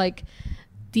it's like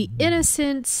the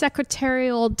innocent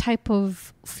secretarial type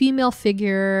of female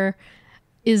figure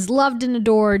is loved and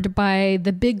adored by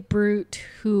the big brute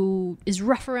who is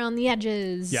rough around the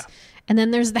edges. Yeah. And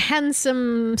then there's the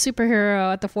handsome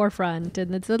superhero at the forefront,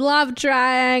 and it's a love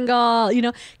triangle,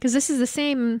 because this is the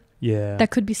same that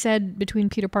could be said between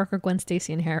Peter Parker, Gwen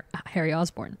Stacy, and Harry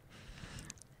Osborn.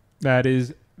 That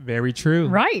is very true.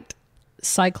 Right.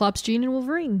 Cyclops, Jean, and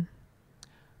Wolverine.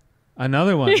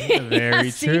 Another one.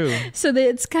 Very true. So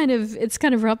it's kind of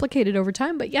replicated over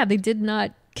time, but yeah, they did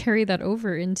not carry that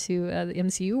over into the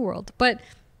MCU world. But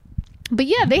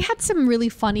yeah, they had some really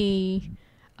funny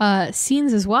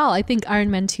scenes as well. I think Iron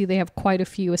Man 2, they have quite a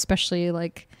few, especially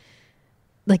like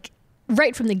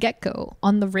right from the get-go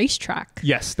on the racetrack.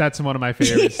 Yes, that's one of my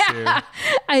favorites too.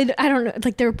 I don't know,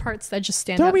 like there are parts that just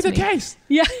stand out to me. Don't be the case.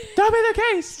 Yeah. Don't be the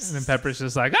case. And then Pepper's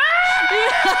just like,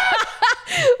 ah!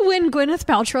 When Gwyneth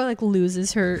Paltrow like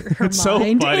loses her mind. So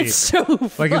funny. It's so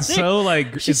funny. Like it's so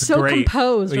like she's it's so great.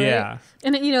 composed, right? Yeah.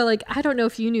 And like I don't know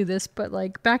if you knew this, but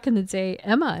like back in the day,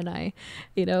 Emma and I,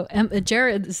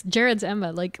 Jared's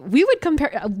Emma, like we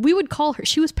would call her,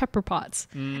 she was Pepper Potts,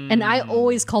 and I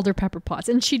always called her Pepper Potts,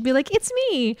 and she'd be like, "It's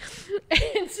me,"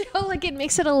 and so like it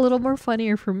makes it a little more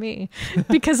funnier for me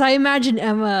because I imagine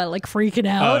Emma like freaking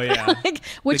out,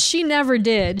 which she never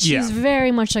did. She's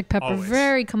very much like Pepper,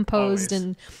 very composed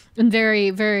and very,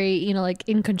 very like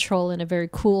in control in a very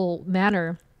cool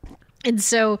manner. And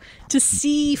so to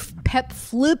see Pep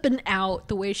flipping out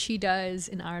the way she does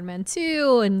in Iron Man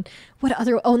 2 and what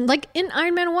other, like in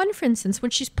Iron Man 1, for instance,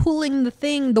 when she's pulling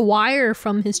the wire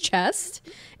from his chest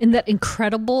in that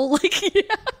incredible,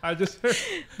 I just heard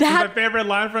my favorite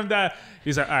line from that.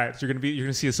 He's like, all right, so you're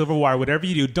gonna see a silver wire. Whatever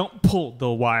you do, don't pull the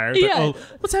wire. But, oh,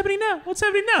 what's happening now? What's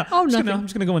happening now? Oh, nothing. I'm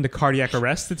just gonna go into cardiac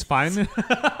arrest. It's fine.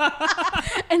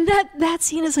 And that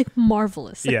scene is like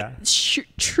marvelous. Like,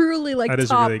 truly like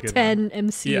top really 10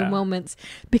 MCU moments,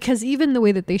 because even the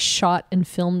way that they shot and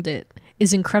filmed it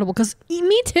is incredible. Because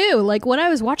me too. Like when I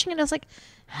was watching it, I was like,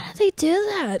 how did they do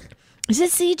that? Is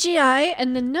it CGI?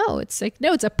 And then it's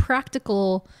a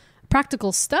practical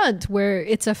stunt where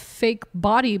it's a fake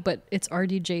body, but it's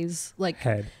RDJ's like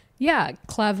head. Yeah,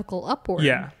 clavicle upward.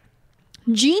 Yeah.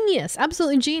 Genius,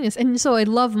 absolutely genius. And so I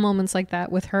love moments like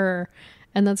that with her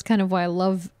And that's kind of why I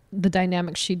love the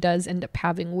dynamic she does end up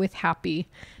having with Happy,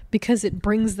 because it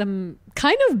brings them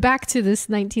kind of back to this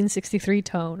 1963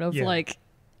 tone of like,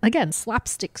 again,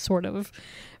 slapstick sort of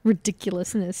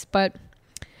ridiculousness. But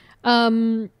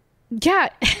yeah,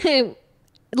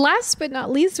 last but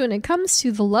not least, when it comes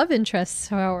to the love interests,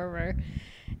 however,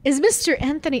 is Mr.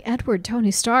 Anthony Edward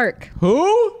Tony Stark.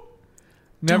 Who?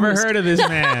 Never heard of this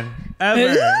man.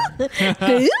 Ever.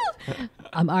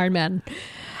 I'm Iron Man.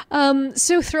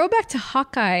 So throwback to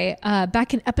Hawkeye,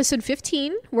 back in episode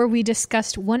 15, where we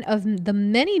discussed one of the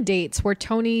many dates where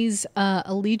Tony's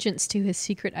allegiance to his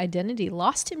secret identity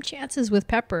lost him chances with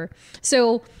Pepper.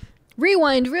 So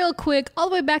rewind real quick, all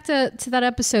the way back to that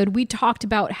episode, we talked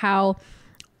about how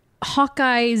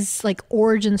Hawkeye's like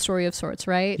origin story of sorts,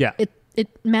 right? Yeah. It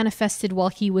manifested while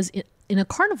he was in a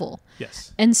carnival.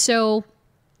 Yes. And so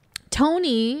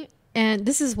Tony, and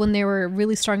this is when they were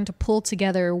really starting to pull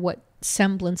together what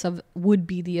semblance of would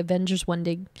be the Avengers one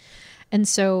day. And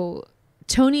so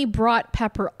Tony brought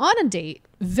Pepper on a date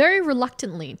very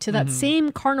reluctantly to that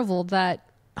same carnival that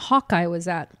Hawkeye was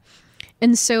at.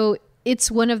 And so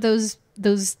it's one of those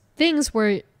things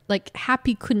where like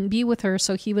Happy couldn't be with her,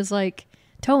 so he was like,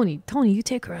 Tony, you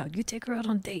take her out on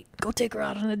a date. Go take her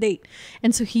out on a date.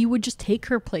 And so he would just take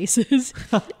her places.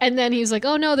 And then he was like,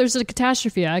 oh no, there's a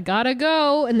catastrophe. I gotta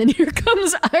go. And then here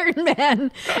comes Iron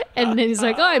Man. And then he's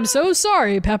like, oh, I'm so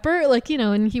sorry, Pepper. Like, you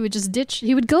know, and he would just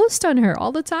he would ghost on her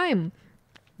all the time.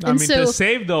 I mean, to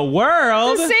save the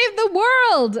world. To save the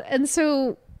world. And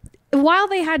so while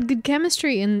they had good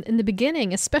chemistry in the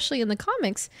beginning, especially in the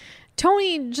comics,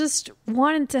 Tony just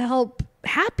wanted to help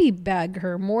Happy bag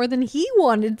her more than he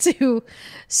wanted to.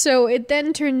 So it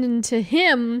then turned into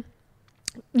him,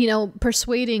 you know,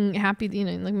 persuading Happy, you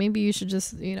know, like maybe you should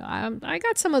just, you know, I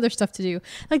got some other stuff to do.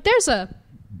 Like there's a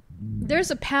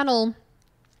panel,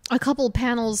 a couple of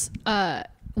panels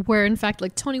where in fact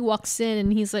like Tony walks in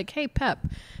and he's like, hey Pep,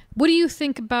 what do you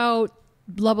think about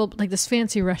blah blah, like this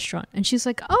fancy restaurant? And she's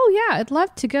like, oh yeah, I'd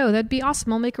love to go, that'd be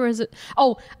awesome, I'll make a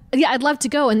oh yeah, I'd love to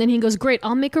go. And then he goes, great,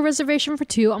 I'll make a reservation for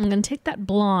 2, I'm gonna take that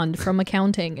blonde from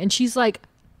accounting. And she's like,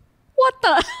 what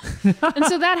the and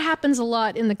so that happens a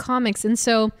lot in the comics. And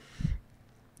so,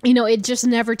 you know, it just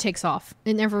never takes off.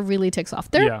 It never really takes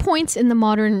off. There are points in the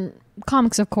modern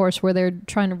comics, of course, where they're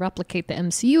trying to replicate the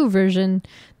MCU version.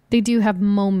 They do have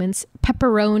moments.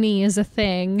 Pepperoni is a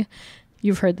thing.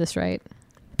 You've heard this, right?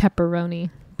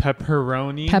 Pepperoni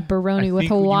with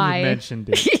Hawaii. You mentioned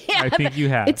it. Yeah, I think you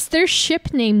have. It's their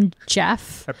ship named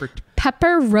Jeff.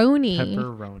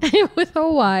 Pepperoni with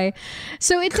Hawaii.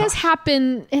 So it does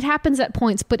happen. It happens at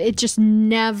points, but it just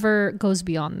never goes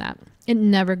beyond that. It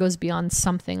never goes beyond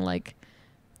something like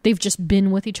they've just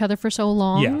been with each other for so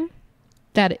long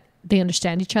that they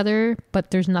understand each other,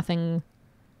 but there's nothing.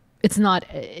 It's not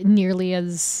nearly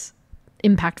as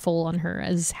impactful on her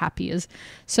as Happy is.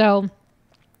 So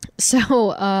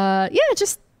it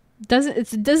just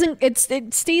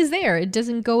it stays there. It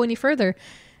doesn't go any further.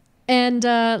 And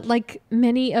like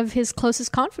many of his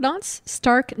closest confidants,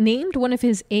 Stark named one of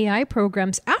his AI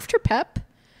programs after Pep,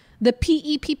 the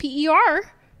PEPPER,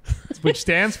 which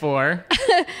stands for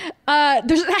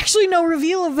there's actually no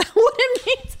reveal of what it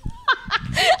means.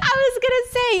 I was gonna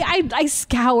say I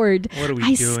scoured. What are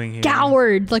we doing here? I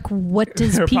scoured. Like, what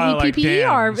does PEPPER? Like,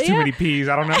 too many P's.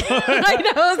 I don't know. I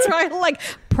know. It's probably like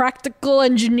practical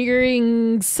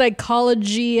engineering,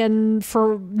 psychology, and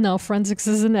forensics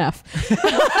is an F.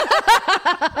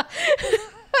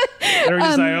 They're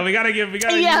just like, oh, we gotta use her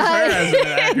as an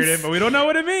acronym, but we don't know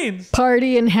what it means.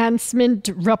 Party enhancement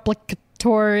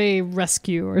replicatory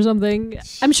rescue or something.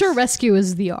 I'm sure rescue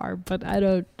is the R, but I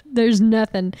don't. There's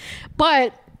nothing.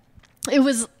 But it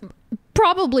was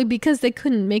probably because they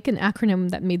couldn't make an acronym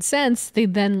that made sense. They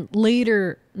then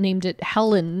later named it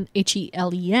Helen,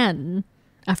 Helen,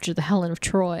 after the Helen of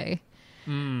Troy.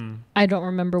 I don't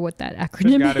remember what that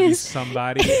acronym is. There's got to be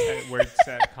somebody that works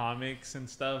at comics and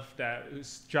stuff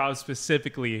whose job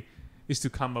specifically is to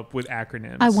come up with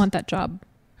acronyms. I want that job.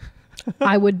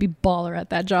 I would be baller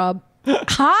at that job.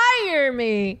 Hire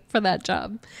me for that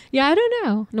job. Yeah, I don't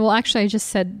know. Well, actually, I just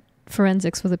said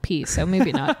forensics with a P, so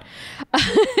maybe not.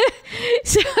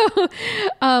 So,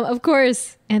 of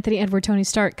course, Anthony Edward Tony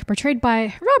Stark, portrayed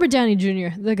by Robert Downey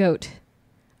Jr., the GOAT.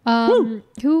 Who,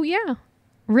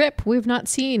 rip, we've not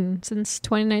seen since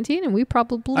 2019, and we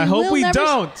probably I hope we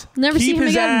don't. Never Keep see him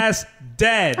his again. ass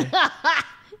dead.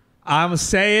 I'm going to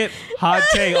say it. Hot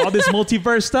take. All this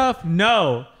multiverse stuff,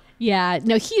 no. Yeah,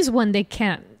 no, he's one they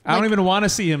can't. I don't even want to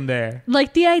see him there.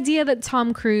 Like the idea that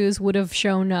Tom Cruise would have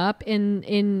shown up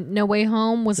in No Way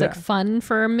Home was like fun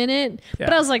for a minute,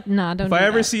 but I was like, nah, don't. If I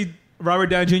ever see Robert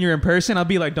Downey Jr. in person, I'll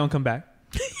be like, don't come back.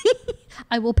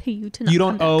 I will pay you to not You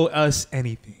don't come owe back. us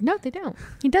anything. No, they don't.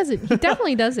 He doesn't. He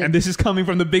definitely doesn't. And this is coming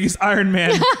from the biggest Iron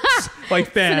Man fan.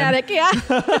 Fanatic, yeah.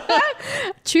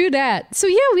 True that. So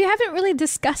yeah, we haven't really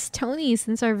discussed Tony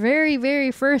since our very, very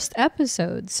first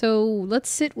episode. So let's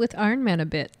sit with Iron Man a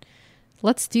bit.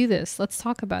 Let's do this. Let's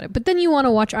talk about it. But then you want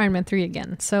to watch Iron Man 3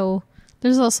 again. So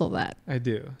there's also that. I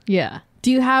do. Yeah.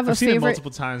 Do you have I've a seen favorite? it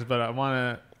multiple times, but I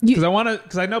want to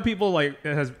because I know people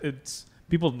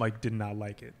people like did not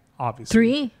like it. Obviously,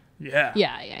 3? Yeah.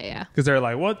 Yeah. Because they're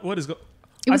like, what is It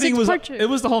was I think its it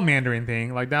was the whole Mandarin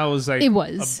thing. Like that was like It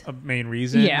was. a main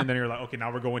reason. Yeah. And then you're like, okay,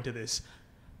 now we're going to this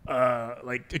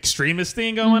like extremist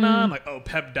thing going on. Like, oh,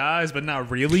 Pep dies, but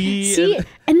not really. See,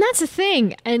 and that's the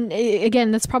thing. And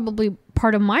again, that's probably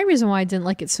part of my reason why I didn't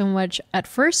like it so much at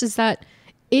first is that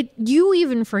you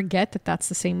even forget that that's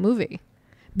the same movie.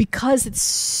 Because it's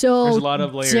so There's a lot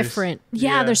of layers. different.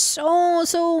 Yeah, there's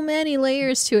so many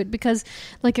layers to it. Because,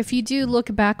 like, if you do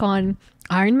look back on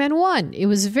Iron Man 1, it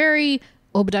was very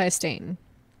Obadiah Stane.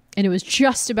 And it was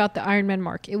just about the Iron Man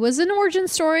mark. It was an origin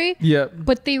story. Yeah.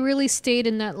 But they really stayed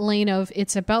in that lane of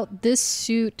it's about this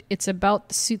suit. It's about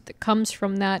the suit that comes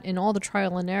from that and all the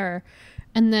trial and error.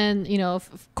 And then, you know,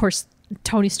 of course,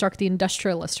 Tony Stark, the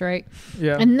industrialist, right?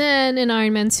 Yeah. And then in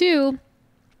Iron Man 2...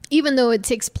 even though it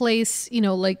takes place, you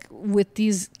know, like with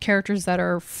these characters that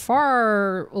are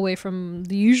far away from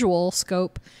the usual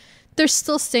scope, they're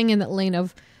still staying in that lane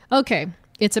of, okay,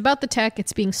 it's about the tech,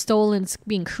 it's being stolen, it's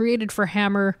being created for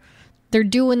Hammer. They're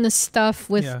doing this stuff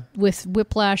with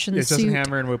Whiplash and the suit. It's just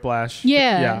Hammer and Whiplash.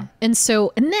 Yeah. And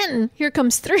then here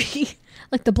comes 3,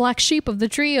 like the black sheep of the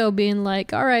trio being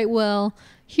like, all right, well,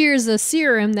 here's a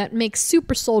serum that makes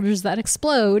super soldiers that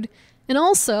explode. And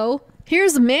also...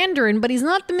 here's the Mandarin, but he's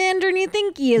not the Mandarin you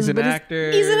think he is. He's an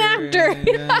actor. He's an actor.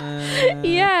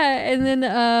 Yeah, and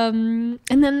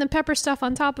then the pepper stuff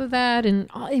on top of that, and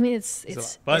I mean it's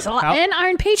a lot. And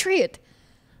Iron Patriot,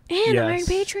 Iron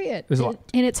Patriot. There's a lot,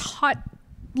 and it's hot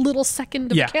little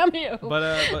second of cameo.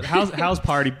 But Hal's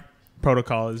party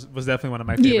protocol was definitely one of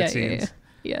my favorite scenes.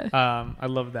 Yeah. I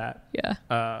love that.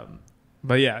 Yeah.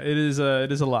 But yeah, it is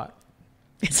a lot.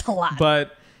 It's a lot.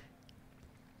 But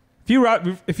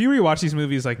if you rewatch these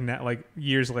movies like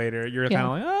years later, you're kind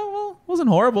of like, oh well, it wasn't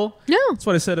horrible. No, that's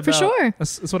what I said about. For sure.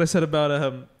 That's what I said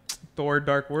about Thor: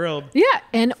 Dark World. Yeah,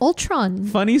 and Ultron.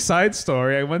 Funny side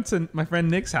story: I went to my friend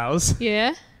Nick's house.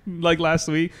 Yeah. Like last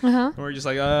week, and we're just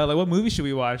like what movie should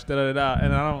we watch? And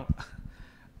I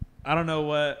don't know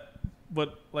what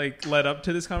like led up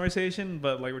to this conversation,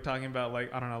 but like we're talking about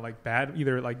like I don't know like bad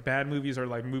movies or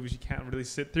like movies you can't really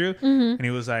sit through. And he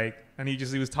was like,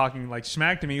 he was talking like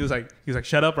smack to me. He was like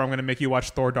shut up or I'm gonna make you watch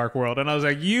Thor: Dark World. And I was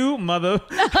like, you mother.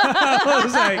 I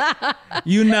was like,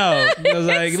 you know. I was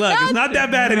like, look, it's not that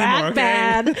bad anymore. Okay?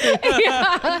 Bad.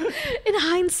 Yeah. In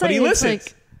hindsight, but he listens.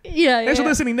 Like, yeah. Thanks for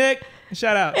listening, Nick.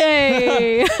 Shout out.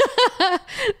 Hey,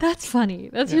 that's funny.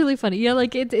 That's really funny. Yeah,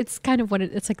 like it's kind of what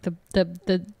it's like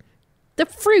the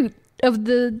fruit of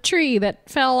the tree that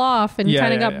fell off and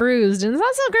kind of got bruised, and it's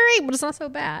not so great, but it's not so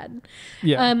bad.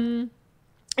 Yeah.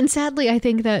 And sadly, I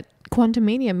think that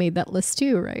Quantumania made that list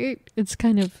too, right? It's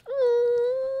kind of.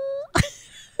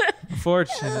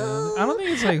 Unfortunate. I don't think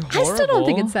it's like horrible. I still don't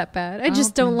think it's that bad. I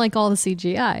just don't like all the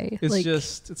CGI.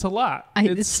 It's it's a lot.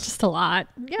 It's just a lot.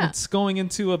 Yeah. It's going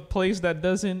into a place that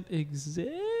doesn't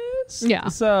exist. Yeah.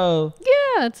 So.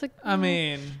 Yeah, it's like. I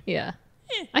mean. Yeah.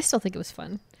 I still think it was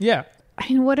fun. Yeah. I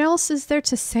mean, what else is there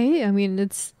to say? I mean,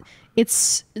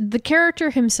 it's the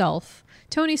character himself,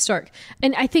 Tony Stark.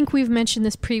 And I think we've mentioned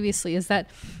this previously, is that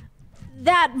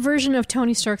version of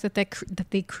Tony Stark that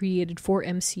they created for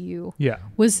MCU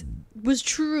was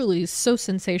truly so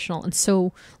sensational and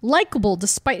so likable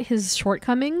despite his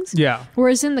shortcomings. Yeah.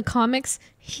 Whereas in the comics,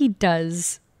 he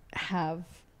does have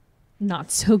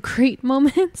not so great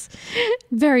moments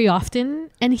very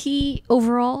often. And he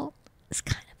overall is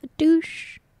kind of a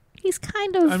douche. He's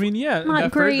kind of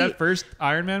not great. That first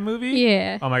Iron Man movie?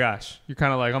 Yeah. Oh my gosh. You're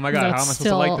kind of like, oh my God, how am I supposed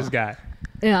to like this guy?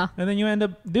 Yeah. And then you end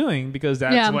up doing, because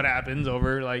that's what happens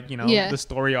over the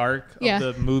story arc of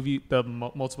the movie, the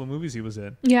multiple movies he was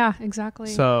in. Yeah, exactly.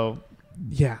 So,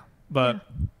 yeah. But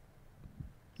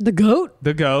the goat.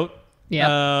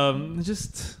 Yeah.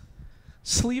 Just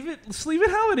leave it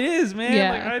how it is, man.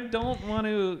 Yeah. Like I don't want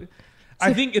to.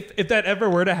 I think if that ever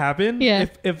were to happen,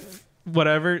 if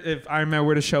Iron Man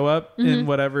were to show up in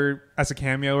whatever as a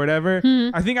cameo or whatever,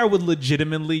 I think I would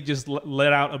legitimately just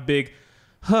let out a big,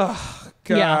 oh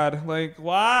God, like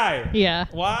why? Yeah.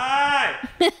 Why?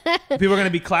 People are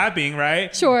gonna be clapping,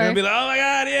 right? Sure. They're gonna be like, oh my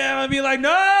God, yeah. I'm gonna be like,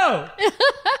 no,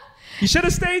 you should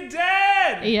have stayed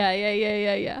dead.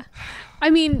 Yeah. I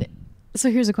mean, so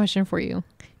here's a question for you: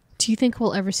 Do you think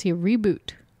we'll ever see a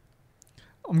reboot?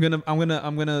 I'm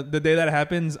gonna. The day that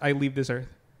happens, I leave this earth.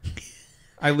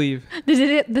 I leave.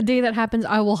 The day that happens,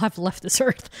 I will have left this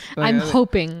earth. I'm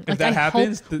hoping. If that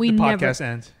happens, the podcast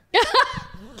ends.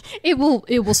 It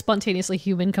will spontaneously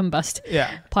human combust.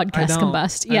 Yeah. Podcast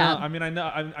combust. Yeah. I know.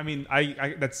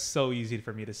 I that's so easy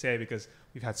for me to say because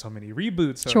we've had so many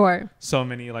reboots. Sure. So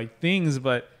many like things,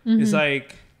 but it's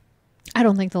like. I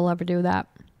don't think they'll ever do that.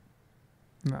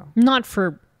 No. Not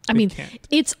for. I mean, can't.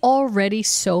 It's already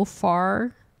so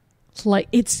far. Like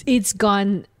it's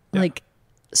gone like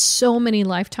so many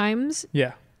lifetimes.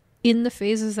 Yeah. In the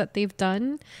phases that they've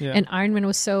done, and Iron Man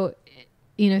was so,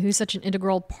 who's such an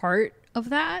integral part of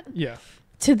that. Yeah.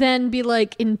 To then be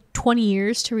like in 20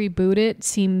 years to reboot it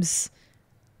seems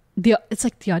it's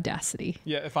like the audacity.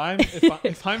 Yeah, if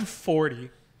I'm 40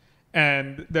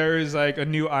 and there is like a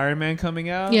new Iron Man coming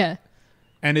out. Yeah.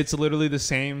 And it's literally the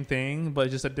same thing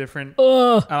but just a different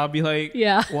I'll be like,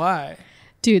 why?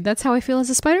 Dude, that's how I feel as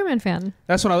a Spider-Man fan.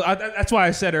 That's what that's why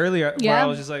I said earlier where I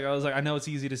was like I know it's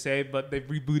easy to say but they've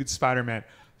rebooted Spider-Man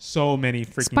so many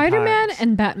freaking Spider-Man times.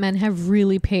 and Batman have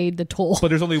really paid the toll. But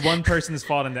there's only one person's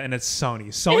fault in that, and it's Sony.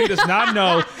 Sony does not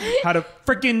know how to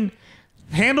freaking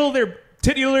handle their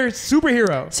titular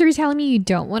superhero. So you're telling me you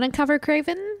don't want to cover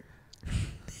Kraven?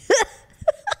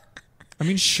 I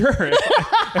mean, sure.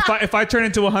 If I turn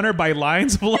into a hunter by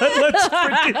lines, let's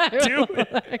freaking do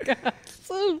it.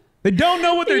 They don't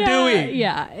know what they're doing.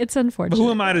 Yeah, it's unfortunate. But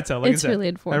who am I to tell? Like it's really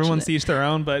unfortunate. Everyone sees their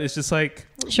own, but it's just like...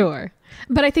 Sure.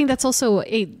 But I think that's also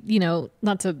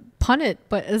not to pun it,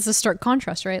 but it's a stark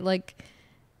contrast, right? Like,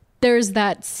 there's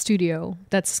that studio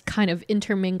that's kind of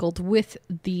intermingled with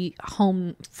the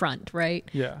home front, right?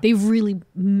 Yeah. They've really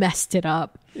messed it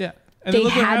up. Yeah. And they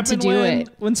had to do it.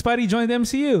 When Spidey joined the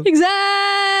MCU.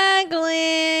 Exactly.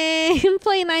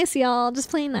 Play nice, y'all. Just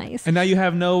play nice. And now you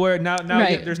have nowhere... Now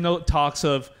there's no talks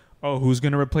of... Oh, who's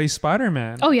going to replace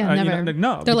Spider-Man? Oh, yeah, never.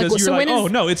 No, they're because you're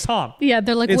no, it's Tom. Yeah,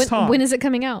 they're like, when is it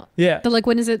coming out? Yeah. They're like,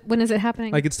 when is it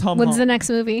happening? Like, it's Tom When's Holland. the next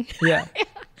movie? Yeah.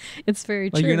 It's very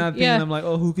true. Like, you're not thinking, I'm like,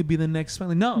 oh, who could be the next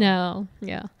Spider-Man? No.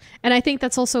 Yeah. And I think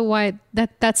that's also why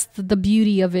that's the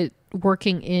beauty of it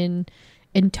working in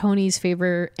Tony's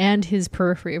favor and his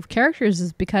periphery of characters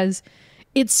is because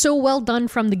it's so well done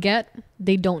from the get,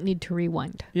 they don't need to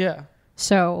rewind. Yeah.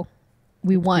 So,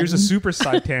 we won. Here's a super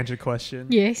side tangent question.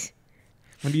 Yes.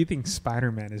 When do you think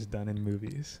Spider-Man is done in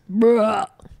movies? Bruh.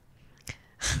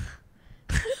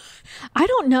 I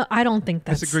don't know. I don't think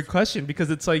that's a good question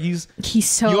because it's like he's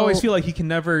so... You always feel like he can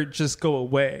never just go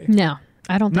away. No,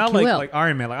 I don't think Not he will. like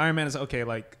Iron Man. Like Iron Man is okay.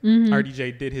 Like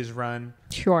RDJ did his run.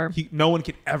 Sure. No one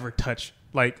could ever touch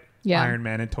Iron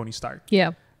Man and Tony Stark.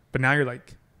 Yeah. But now you're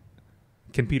like,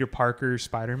 can Peter Parker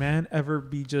Spider-Man ever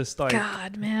be just like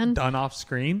God, man, done off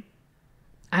screen?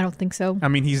 I don't think so. I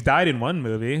mean, he's died in one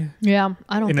movie. Yeah,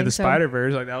 I don't think so. Into the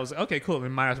Spider-Verse, like that was okay, cool.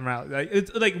 And Miles Morales, like,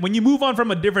 it's like when you move on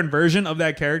from a different version of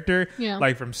that character,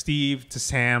 like from Steve to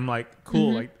Sam, like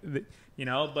cool, like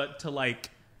but to like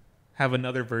have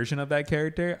another version of that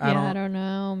character, I don't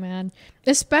know, man.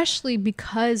 Especially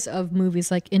because of movies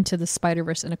like Into the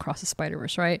Spider-Verse and Across the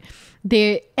Spider-Verse, right?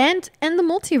 They and the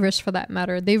multiverse for that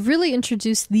matter. They've really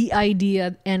introduced the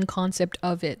idea and concept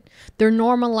of it. They're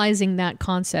normalizing that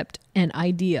concept and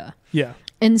idea. Yeah.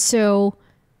 And so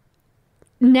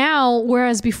now,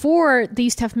 whereas before they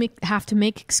used to have to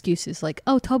make excuses like,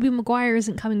 oh, Tobey Maguire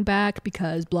isn't coming back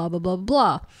because blah, blah, blah,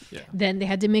 blah. Yeah. Then they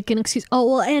had to make an excuse.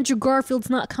 Oh, well, Andrew Garfield's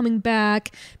not coming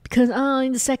back because,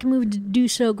 in the second movie didn't do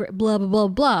so great, blah, blah, blah,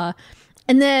 blah.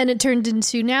 And then it turned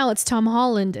into now it's Tom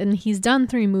Holland and he's done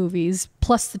 3 movies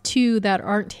plus the 2 that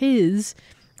aren't his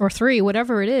or 3,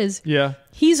 whatever it is. Yeah.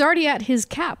 He's already at his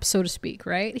cap, so to speak,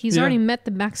 right? He's already met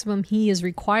the maximum he is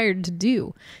required to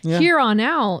do. Yeah. Here on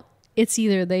out, it's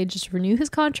either they just renew his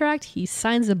contract, he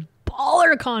signs a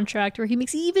baller contract where he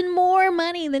makes even more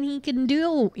money than he can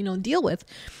deal with.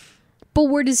 But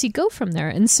where does he go from there?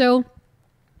 And so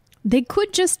they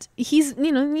could just, he's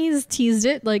teased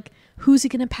it, like, who's he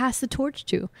going to pass the torch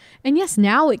to? And yes,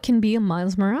 now it can be a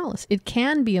Miles Morales. It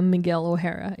can be a Miguel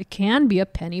O'Hara. It can be a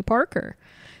Penny Parker.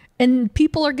 And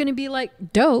people are going to be like,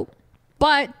 dope,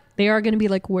 but they are going to be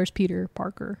like, where's Peter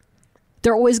Parker?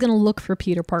 They're always going to look for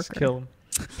Peter Parker. Just kill him.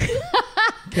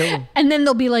 Kill him. And then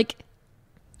they'll be like,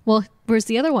 well, where's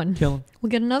the other one? Kill him. We'll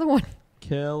get another one.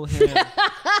 Kill him.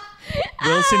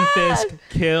 Wilson Fisk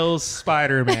kills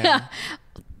Spider-Man.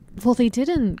 Well, they did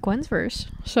in Gwen's verse.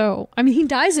 So, I mean, he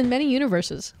dies in many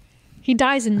universes. He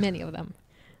dies in many of them.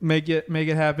 Make it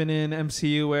happen in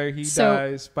MCU where he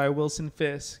dies by Wilson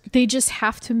Fisk. They just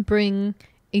have to bring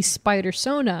a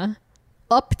Spider-Sona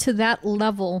up to that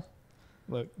level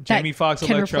Look, Jamie Foxx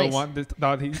Electro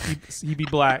thought he'd be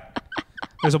black.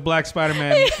 There's a black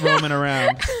Spider-Man roaming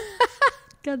around.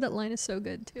 God, that line is so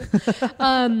good too.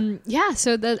 Yeah,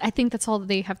 so I think that's all that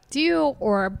they have to do.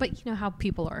 But you know how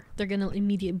people are; they're gonna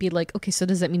immediately be like, "Okay, so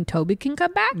does that mean Toby can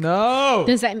come back?" No.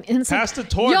 Does that pass the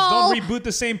torch? Don't reboot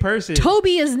the same person.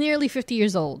 Toby is nearly 50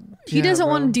 years old. He doesn't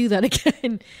want to do that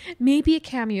again. Maybe a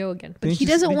cameo again, but he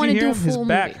doesn't want to do a full movie. His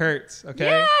back hurts. Okay.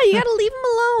 Yeah, you gotta leave him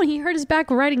alone. He hurt his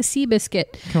back riding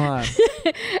Seabiscuit. Come on.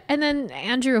 And then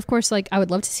Andrew, of course, like I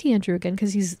would love to see Andrew again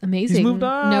because he's amazing. He's moved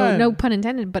on. No pun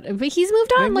intended, but he's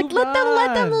moved on. Like let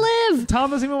them live.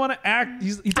 Tom doesn't even want to act.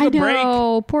 He took a break. I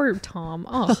know, poor Tom.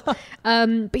 Oh,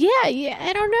 but yeah,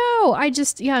 I don't know.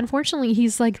 Unfortunately,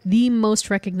 he's like the most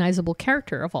recognizable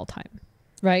character of all time,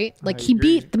 right? Like he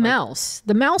beat the mouse.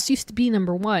 The mouse used to be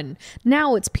number one.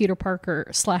 Now it's Peter Parker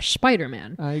 /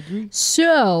 Spider-Man. I agree.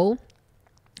 So,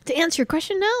 to answer your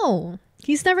question, no.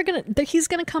 He's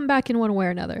gonna come back in one way or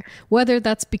another. Whether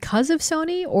that's because of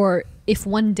Sony or if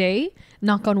one day,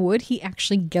 knock on wood, he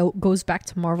actually goes back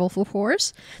to Marvel full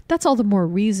force, that's all the more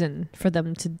reason for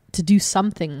them to do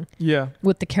something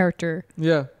with the character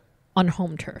on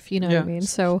home turf. You know what I mean?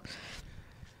 So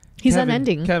he's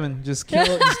unending. Kevin, just kill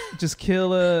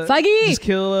Feige! Just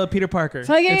kill Peter Parker.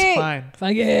 Feige! It's fine.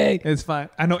 Feige! It's fine.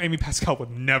 I know Amy Pascal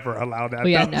would never allow that. Oh,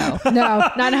 yeah, no,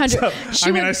 not 100.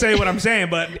 So, I say what I'm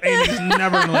saying, but Amy's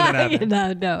never going to let it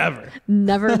happen. No. Ever.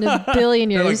 Never in a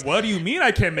billion years. They're like, what do you mean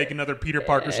I can't make another Peter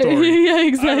Parker story? Yeah,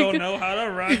 exactly. I don't know how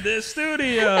to run this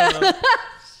studio.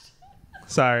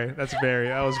 Sorry, that was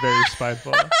very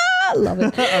spiteful. I love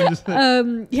it.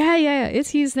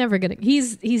 He's never gonna.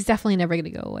 He's definitely never gonna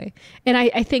go away. And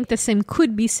I think the same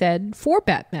could be said for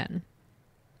Batman.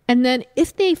 And then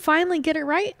if they finally get it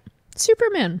right,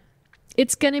 Superman,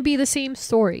 it's gonna be the same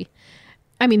story.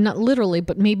 I mean, not literally,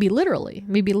 but maybe literally and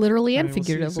figuratively. We'll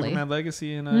see Superman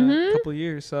Legacy in a couple of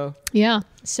years. So yeah,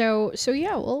 so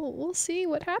yeah, we'll see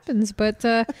what happens. But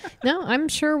no, I'm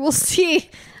sure we'll see.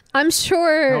 I'm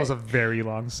sure that was a very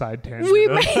long side tangent. We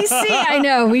may see. I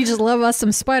know. We just love us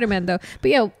some Spider-Man, though.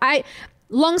 But yeah,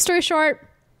 long story short,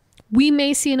 we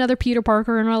may see another Peter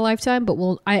Parker in our lifetime, but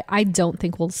I don't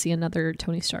think we'll see another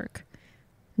Tony Stark.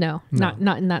 No. Not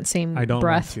in that same breath. I don't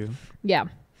want to. Yeah.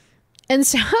 And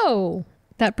so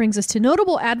that brings us to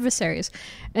notable adversaries.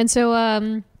 And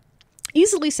so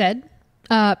easily said,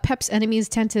 Pep's enemies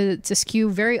tend to skew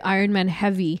very Iron Man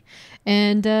heavy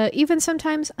and even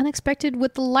sometimes unexpected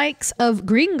with the likes of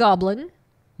Green Goblin.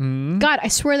 God, I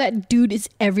swear that dude is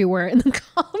everywhere in the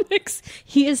comics.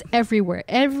 He is everywhere.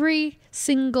 Every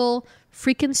single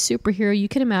freaking superhero you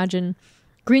can imagine,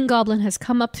 Green Goblin has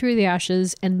come up through the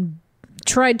ashes and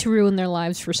tried to ruin their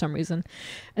lives for some reason.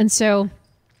 And so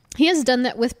he has done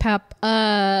that with Pep.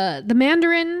 The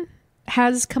Mandarin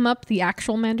has come up. The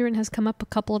actual Mandarin has come up a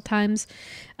couple of times.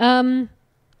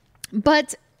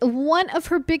 But one of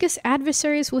her biggest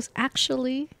adversaries was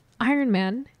actually Iron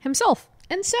Man himself.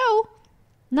 And so,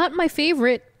 not my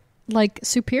favorite,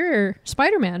 superior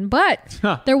Spider-Man, but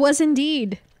there was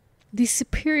indeed the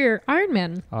superior Iron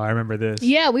Man. Oh, I remember this.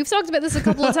 Yeah, we've talked about this a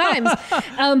couple of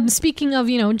times. Speaking of,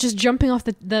 just jumping off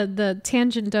the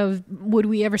tangent of would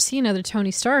we ever see another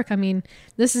Tony Stark? I mean,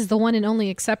 this is the one and only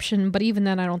exception, but even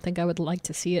then, I don't think I would like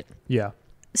to see it. Yeah.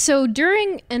 So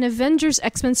during an Avengers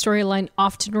X-Men storyline,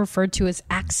 often referred to as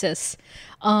Axis,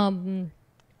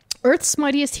 Earth's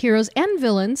mightiest heroes and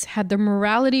villains had their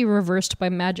morality reversed by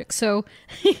magic. So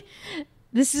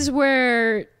this is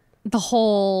where the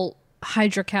whole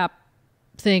Hydra Cap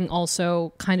thing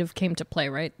also kind of came to play,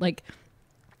 right?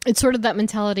 It's sort of that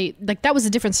mentality. That was a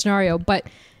different scenario, but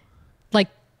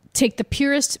take the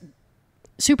purest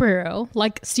superhero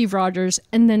like Steve Rogers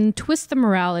and then twist the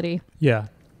morality. Yeah.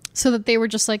 So that they were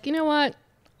just like, you know what?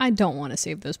 I don't want to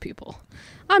save those people.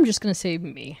 I'm just going to save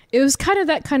me. It was kind of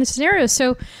that kind of scenario.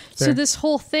 So this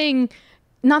whole thing,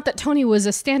 not that Tony was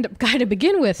a stand-up guy to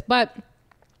begin with, but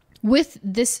with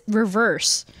this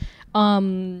reverse,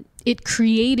 it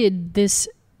created this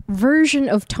version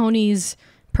of Tony's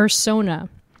persona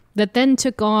that then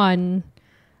took on,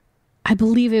 I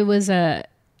believe it was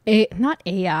not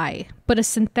AI, but a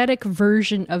synthetic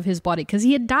version of his body because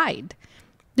he had died.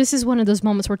 This is one of those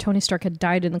moments where Tony Stark had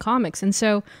died in the comics. And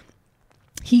so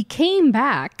he came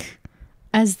back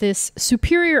as this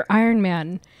superior Iron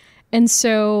Man. And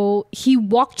so he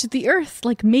walked the earth,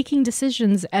 making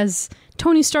decisions as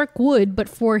Tony Stark would, but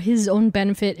for his own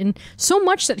benefit. And so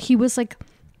much that he was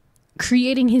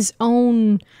creating his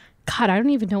own, God, I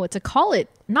don't even know what to call it.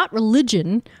 Not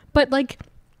religion, but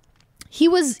he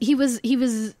was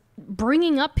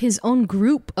bringing up his own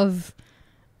group of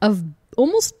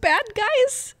almost bad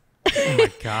guys. Oh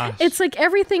my gosh. It's like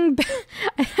everything.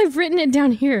 I've written it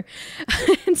down here.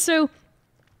 And so,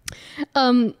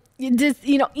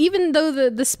 even though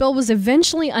the spell was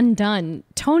eventually undone,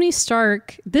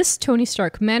 this Tony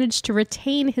Stark managed to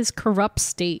retain his corrupt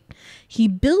state. He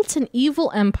built an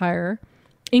evil empire,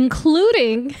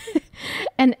 including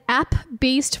an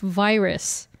app-based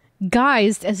virus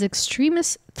guised as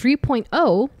Extremis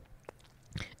 3.0.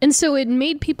 And so it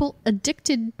made people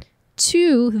addicted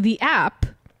to the app.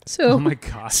 So, oh my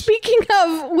gosh. Speaking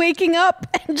of waking up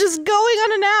and just going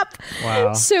on an app.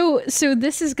 Wow. So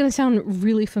this is going to sound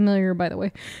really familiar, by the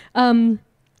way.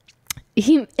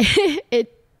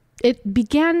 It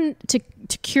began to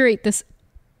curate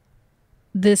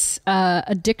this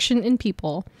addiction in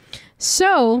people.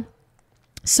 So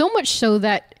much so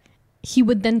that he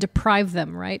would then deprive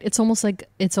them, right? It's almost like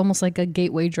a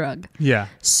gateway drug. Yeah.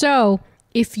 So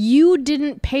if you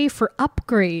didn't pay for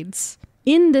upgrades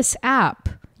in this app,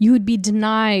 you would be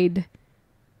denied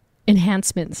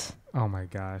enhancements. Oh my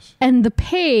gosh. And the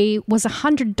pay was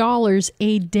 $100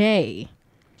 a day.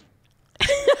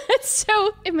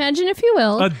 So imagine, if you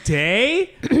will. A day?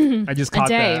 I just caught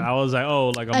that. I was like, oh,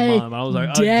 like a month. I was like,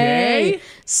 a day?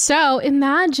 So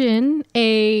imagine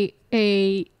a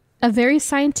very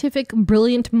scientific,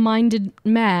 brilliant-minded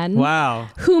man. Wow.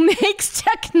 Who makes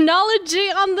technology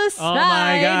on the side. Oh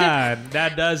my God.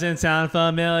 That doesn't sound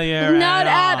familiar. Not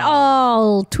at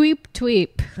all. Tweep,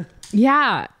 tweep.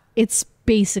 Yeah, it's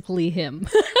basically him.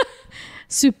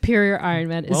 Superior Iron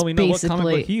Man is basically... Well, we know what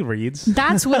comic book he reads.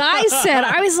 That's what I said.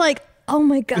 I was like, oh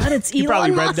my God, it's Elon Musk. You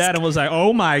probably read that and was like,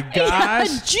 oh my gosh.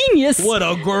 Yeah, genius. What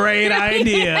a great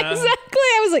idea. Yeah, exactly.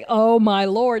 I was like, oh my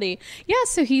lordy. Yeah,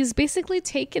 so he's basically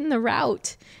taken the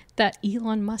route that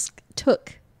Elon Musk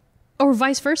took. Or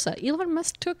vice versa. Elon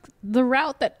Musk took the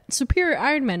route that Superior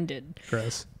Iron Man did.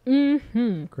 Gross.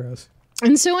 Mm-hmm. Gross.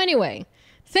 And so anyway,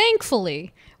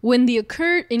 thankfully, when the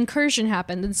incursion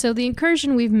happened, and so the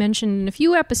incursion we've mentioned in a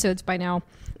few episodes by now,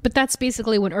 but that's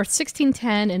basically when Earth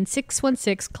 1610 and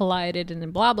 616 collided, and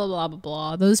then blah, blah, blah, blah,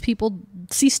 blah. Those people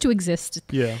ceased to exist.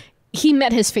 Yeah. He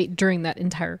met his fate during that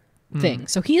entire thing.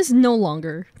 So he is no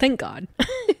longer, thank God.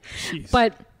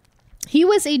 But he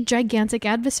was a gigantic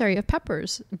adversary of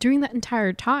Pepper's during that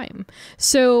entire time.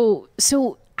 So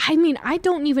I mean, I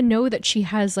don't even know that she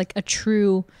has like a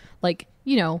true, like,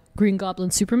 you know, Green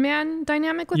Goblin Superman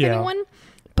dynamic with anyone.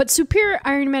 But Superior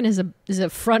Iron Man is a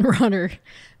front runner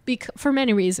for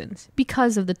many reasons,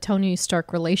 because of the Tony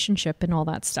Stark relationship and all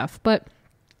that stuff. But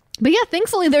yeah,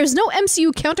 thankfully there's no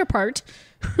MCU counterpart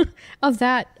of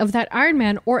that Iron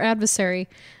Man or adversary.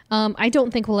 I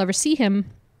don't think we'll ever see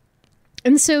him.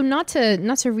 And so not to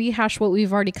rehash what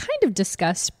we've already kind of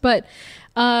discussed, but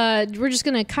we're just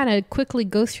going to kind of quickly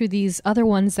go through these other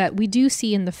ones that we do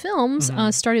see in the films,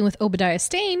 starting with Obadiah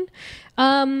Stane.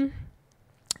 I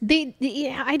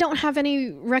don't have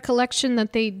any recollection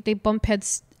that they bump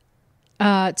heads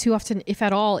too often, if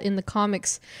at all, in the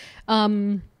comics.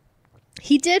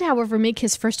 He did, however, make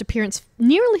his first appearance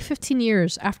nearly 15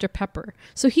 years after Pepper.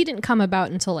 So he didn't come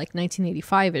about until like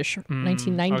 1985-ish,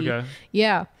 1990. Okay.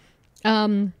 Yeah.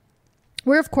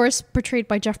 We're, of course, portrayed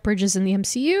by Jeff Bridges in the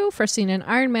MCU, first seen in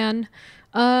Iron Man.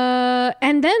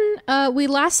 And then we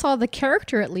last saw the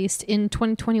character, at least, in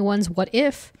 2021's What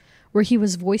If, where he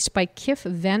was voiced by Kif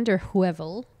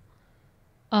Vanderheuvel.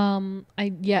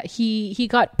 He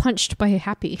got punched by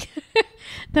Happy.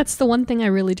 That's the one thing I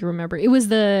really do remember.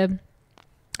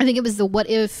 I think it was the What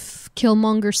If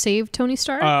Killmonger saved Tony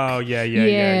Stark. Oh,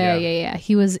 yeah.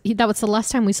 That was the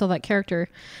last time we saw that character.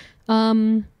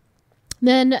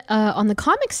 Then on the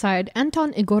comic side,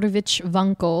 Anton Igorovich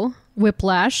Vanko,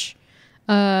 Whiplash.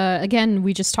 Again,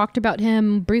 we just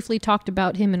briefly talked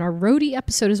about him in our Rhodey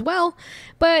episode as well.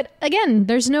 But again,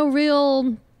 there's no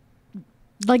real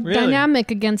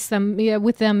dynamic against them,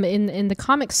 with them in the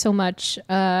comics so much.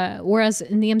 Whereas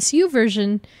in the MCU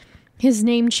version, his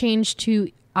name changed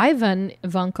to Ivan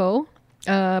Vanko,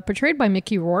 portrayed by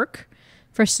Mickey Rourke,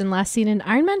 first and last seen in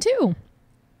Iron Man 2.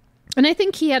 And I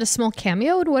think he had a small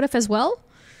cameo in What If as well.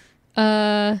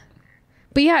 But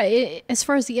yeah, as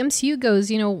far as the MCU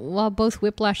goes, while both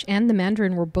Whiplash and the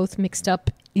Mandarin were both mixed up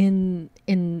in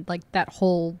like that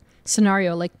whole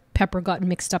scenario, like Pepper got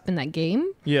mixed up in that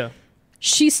game. Yeah.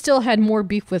 She still had more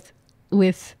beef with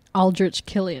Aldrich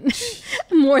Killian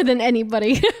more than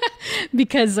anybody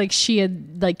because like she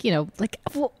had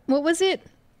what was it?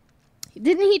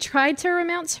 Didn't he try to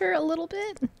romance her a little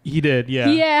bit? He did, yeah.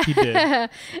 Yeah. He did.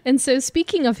 And so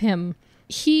speaking of him,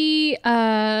 he,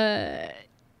 as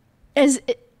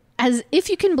if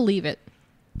you can believe it,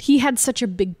 he had such a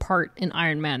big part in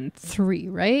Iron Man 3,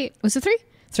 right? Was it 3?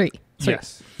 3.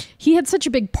 Yes. He had such a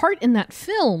big part in that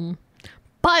film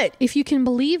But if you can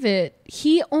believe it,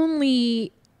 he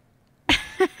only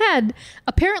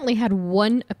apparently had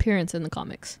one appearance in the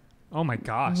comics. Oh my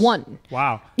gosh. One.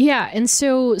 Wow. Yeah, and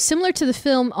so similar to the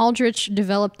film, Aldrich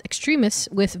developed Extremis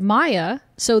with Maya,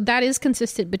 so that is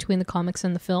consistent between the comics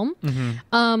and the film.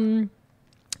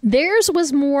 Theirs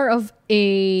was more of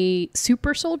a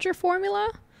super soldier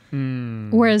formula,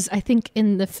 whereas I think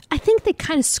they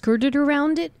kind of skirted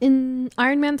around it in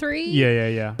Iron Man 3.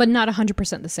 Yeah. But not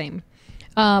 100% the same.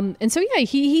 And so yeah,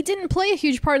 he didn't play a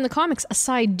huge part in the comics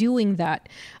aside doing that.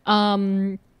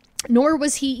 Nor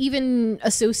was he even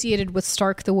associated with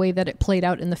Stark the way that it played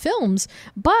out in the films.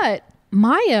 But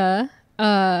Maya,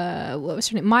 what was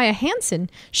her name? Maya Hansen,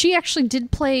 she actually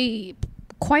did play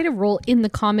quite a role in the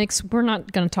comics. We're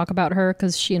not going to talk about her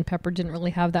because she and Pepper didn't really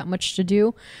have that much to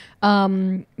do.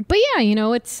 But yeah, you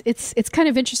know, it's kind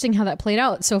of interesting how that played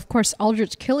out. So of course,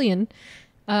 Aldrich Killian,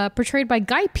 portrayed by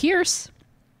Guy Pearce,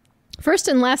 first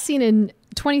and last seen in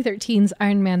 2013's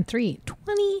Iron Man 3.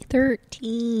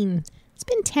 2013. It's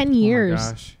been 10 years. Oh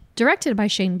my gosh. Directed by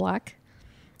Shane Black.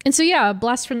 And so, yeah, a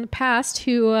blast from the past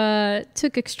who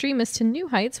took Extremis to new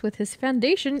heights with his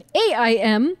foundation,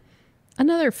 AIM,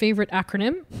 another favorite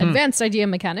acronym, Advanced Idea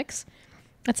Mechanics.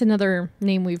 That's another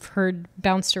name we've heard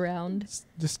bounced around.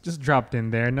 Just dropped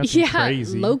in there. Nothing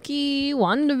crazy. Loki,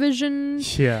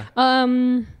 WandaVision. Yeah.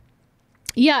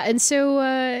 Yeah, and so,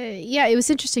 it was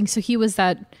interesting. So he was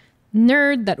that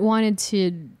nerd that wanted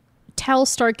to tell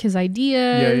Stark his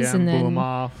ideas, and then blew him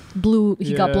off.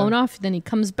 He got blown off. Then he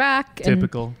comes back.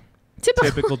 Typical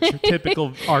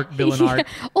arc villain arc.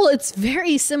 Well, it's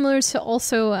very similar to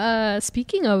also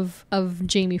speaking of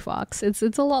Jamie Foxx. It's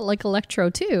a lot like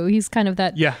Electro too. He's kind of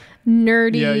that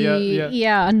nerdy,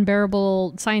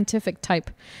 unbearable scientific type.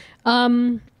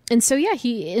 And so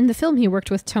he in the film he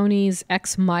worked with Tony's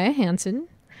ex Maya Hansen.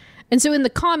 And so in the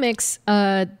comics,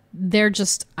 they're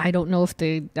just, I don't know if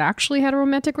they actually had a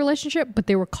romantic relationship, but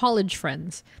they were college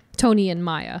friends, Tony and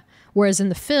Maya. Whereas in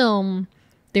the film,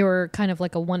 they were kind of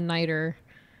like a one-nighter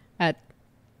at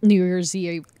New Year's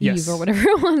Eve or whatever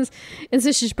it was. And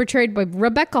so she's portrayed by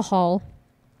Rebecca Hall.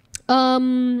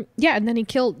 And then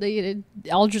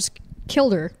Aldrich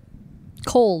killed her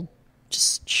cold.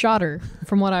 Just shot her,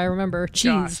 from what I remember.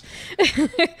 Cheese.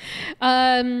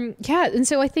 And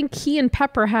so I think he and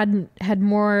Pepper had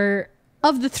more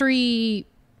of the three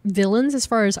villains as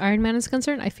far as Iron Man is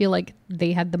concerned. I feel like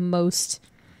they had the most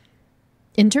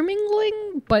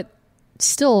intermingling, but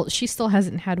she still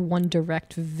hasn't had one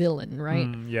direct villain,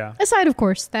 right? Aside, of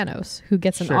course, Thanos, who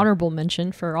gets an honorable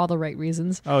mention for all the right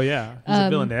reasons. Oh yeah, he's a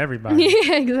villain to everybody.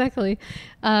 Yeah, exactly.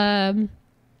 And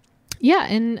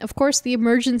of course, the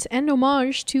emergence and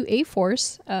homage to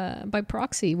A-Force by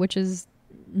proxy, which is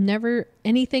never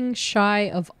anything shy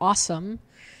of awesome.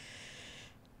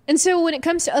 And so when it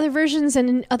comes to other versions and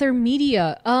in other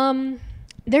media,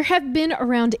 there have been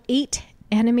around 8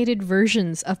 animated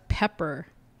versions of Pepper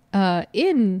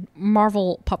in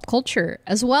Marvel pop culture,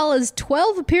 as well as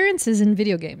 12 appearances in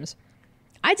video games.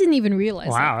 I didn't even realize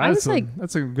that. Wow,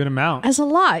 that's a good amount. That's a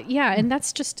lot, yeah. And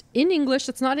that's just in English.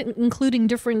 That's not including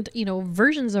different,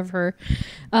 versions of her.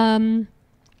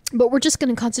 But we're just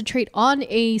going to concentrate on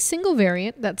a single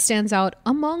variant that stands out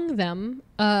among them,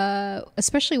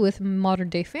 especially with modern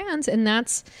day fans. And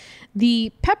that's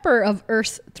the Pepper of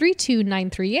Earth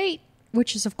 32938,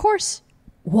 which is, of course,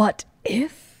 What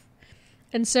If?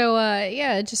 And so,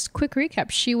 just quick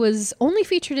recap. She was only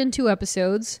featured in 2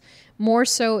 episodes. More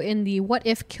so in the What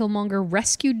If Killmonger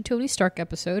Rescued Tony Stark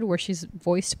episode, where she's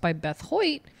voiced by Beth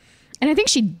Hoyt. And I think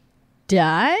she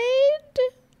died?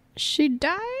 She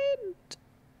died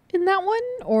in that one?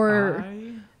 Or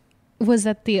was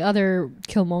that the other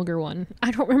Killmonger one? I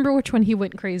don't remember which one he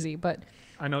went crazy, but...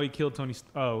 I know he killed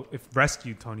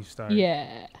rescued Tony Stark.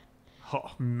 Yeah. Oh,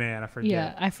 man, I forget.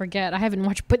 Yeah, I forget. I haven't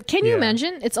watched. But can you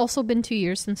imagine? It's also been 2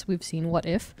 years since we've seen What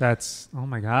If. That's, oh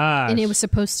my gosh. And it was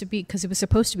supposed to be, because it was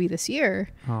supposed to be this year.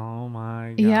 Oh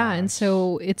my gosh. Yeah, and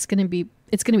so it's going to be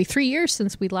 3 years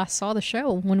since we last saw the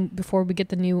show before we get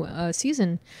the new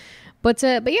season. But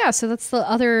yeah, so that's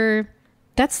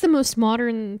the most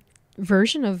modern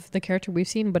version of the character we've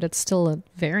seen, but it's still a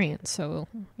variant. So,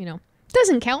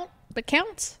 doesn't count, but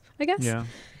counts, I guess. Yeah.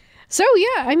 So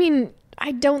yeah, I mean,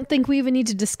 I don't think we even need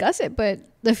to discuss it, but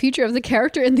the future of the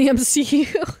character in the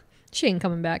MCU, she ain't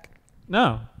coming back.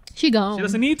 No. She gone. She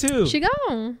doesn't need to. She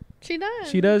gone. She done.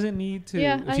 She doesn't need to.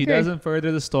 Yeah, if she doesn't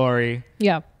further the story,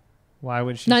 why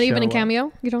would she Not even a up?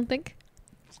 cameo, you don't think?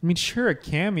 I mean, sure, a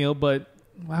cameo, but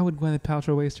why would Gwyneth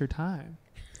Paltrow waste her time?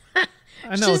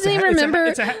 I know. She doesn't even remember.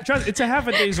 It's a half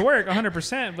a day's work,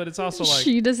 100%, but it's also like...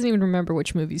 She doesn't even remember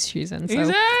which movies she's in. So.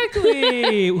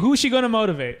 Exactly. Who is she going to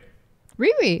motivate?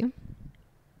 Riri.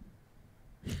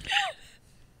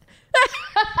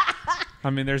 I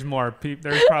mean, there's more people.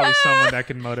 There's probably someone that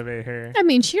can motivate her. I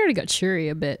mean, she already got Shuri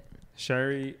a bit.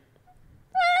 Shuri.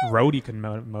 Rhodey can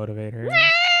motivate her.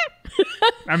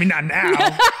 I mean, not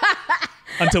now.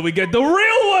 Until we get the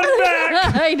real one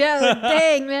back. I know.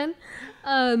 Dang, man.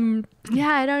 Yeah,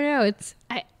 I don't know.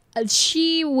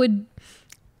 She would...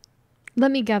 Let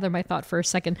me gather my thought for a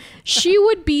second. She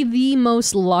would be the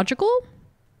most logical,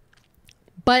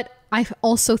 but I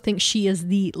also think she is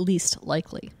the least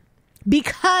likely.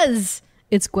 Because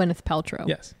it's Gwyneth Paltrow.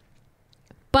 Yes.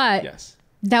 But yes.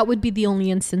 That would be the only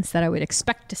instance that I would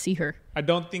expect to see her. I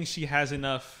don't think she has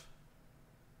enough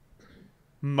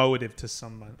motive to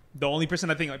someone. The only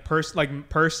person I think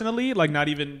personally, like not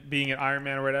even being an Iron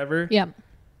Man or whatever. Yeah.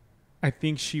 I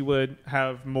think she would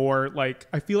have more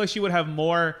I feel like she would have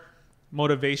more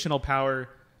motivational power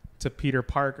to Peter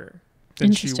Parker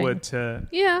than she would to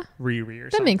Riri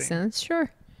or something. That makes sense. Sure.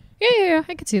 Yeah.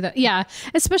 I could see that. Yeah.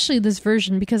 Especially this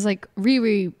version because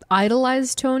Riri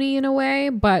idolized Tony in a way,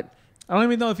 but I don't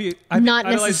even know if he... not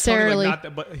necessarily.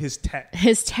 Tony, but his tech.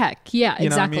 His tech. Yeah, you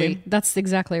exactly. Know what I mean? That's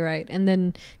exactly right. And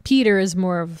then Peter is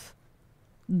more of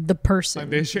the person.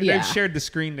 They've shared the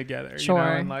screen together.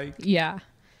 Sure. You know, yeah.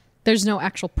 There's no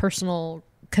actual personal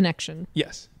connection.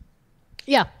 Yes.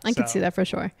 Yeah, I could see that for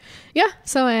sure. Yeah,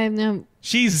 so I know.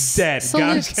 She's dead.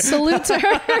 Salute to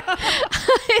her.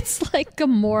 It's like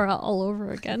Gamora all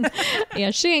over again.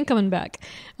 Yeah, she ain't coming back.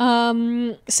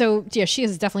 So yeah, she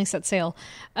has definitely set sail.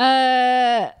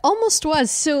 Almost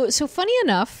was. So funny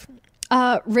enough,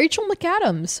 Rachel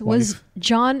McAdams was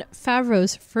Jon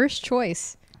Favreau's first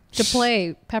choice to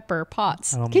play Pepper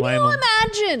Potts. Can you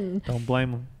imagine? Don't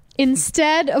blame him.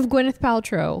 Instead of Gwyneth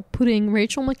Paltrow putting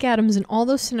Rachel McAdams in all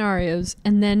those scenarios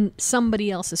and then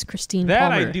somebody else is Christine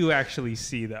Palmer. I do actually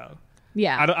see, though.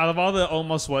 Yeah. Out of all the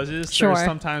almost was-es, there's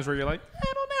sometimes where you're like,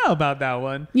 I don't know about that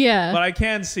one. Yeah. But I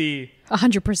can see...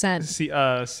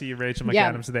 100%. See Rachel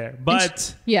McAdams there.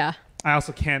 But yeah, I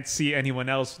also can't see anyone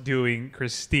else doing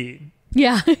Christine.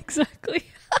 Yeah, exactly.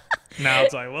 Now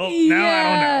it's like, well, now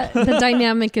I don't know. The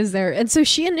dynamic is there. And so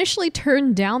she initially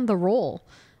turned down the role.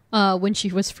 When she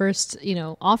was first,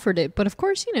 offered it. But of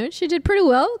course, she did pretty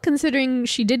well considering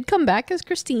she did come back as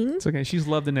Christine. It's okay. She's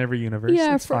loved in every universe.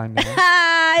 Yeah, it's fine now.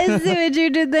 I see what you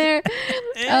did there.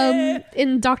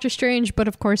 In Doctor Strange, but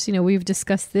of course, we've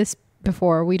discussed this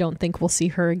before. We don't think we'll see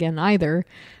her again either.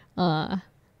 At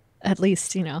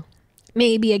least,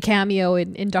 maybe a cameo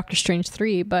in Doctor Strange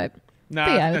 3, but... Nah,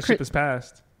 but yeah, I think that ship is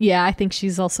passed. Yeah, I think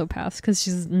she's also passed because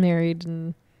she's married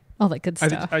and... all that good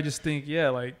stuff. I just think,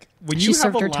 when you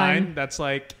have a line that's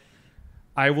like,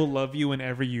 I will love you in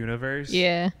every universe.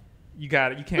 Yeah. You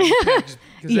got it. You can't just...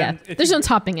 Yeah, there's no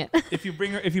topping it. if you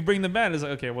bring them back, it's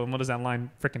like, okay, well, what does that line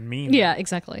freaking mean? Yeah,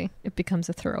 exactly. It becomes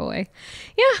a throwaway.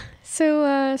 Yeah. So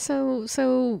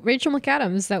Rachel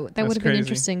McAdams, that would have been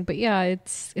interesting. But yeah,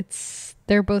 it's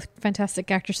they're both fantastic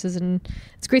actresses, and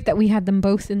it's great that we had them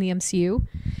both in the MCU.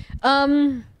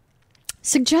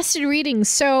 Suggested readings.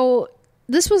 So...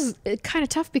 this was kind of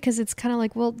tough because it's kind of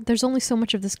like, well, there's only so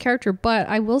much of this character, but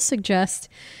I will suggest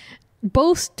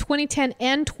both 2010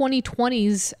 and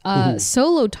 2020's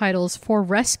solo titles for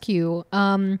Rescue.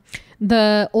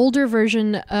 The older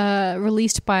version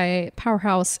released by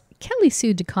Powerhouse Kelly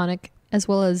Sue DeConnick, as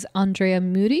well as Andrea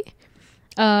Moody.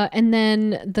 And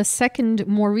then the second,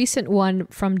 more recent one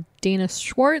from Dana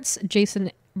Schwartz,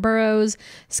 Jason Burrows,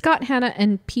 Scott Hanna,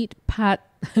 and Pete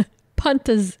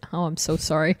I'm so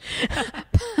sorry.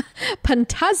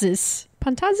 Pantazis?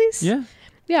 Yeah.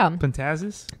 Yeah.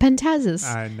 Pantazis.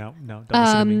 No. Don't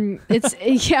listen to me. It's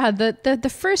the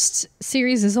first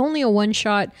series is only a one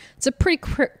shot. It's a pretty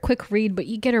quick read, but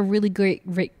you get a really great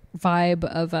vibe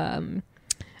of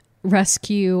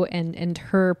Rescue and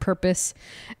her purpose.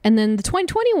 And then the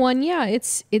 2021,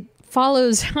 it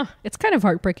follows. It's kind of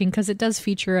heartbreaking because it does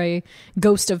feature a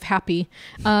ghost of Happy.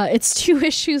 It's 2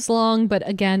 issues long, but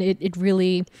again, it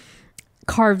really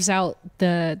carves out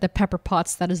the Pepper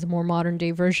Potts that is the more modern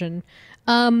day version.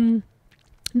 Then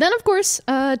of course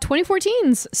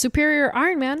 2014's Superior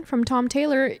Iron Man from Tom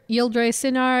Taylor, Yildiray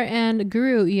Sinar, and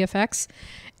Guru EFX.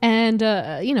 And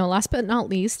last but not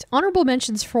least, honorable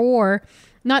mentions for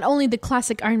not only the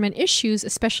classic Iron Man issues,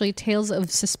 especially Tales of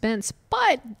Suspense,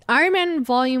 but Iron Man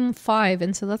Volume 5.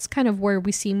 And so that's kind of where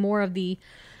we see more of the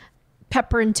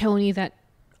Pepper and Tony that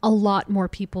a lot more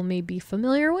people may be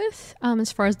familiar with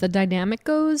as far as the dynamic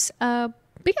goes. But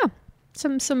yeah,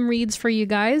 some reads for you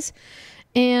guys.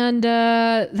 And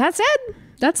that's it.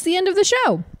 that's the end of the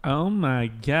show. Oh my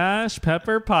gosh,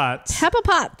 Pepper Potts. Pepper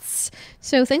Potts.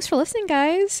 So thanks for listening,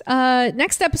 guys.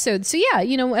 Next episode. So yeah,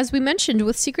 as we mentioned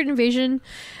with Secret Invasion,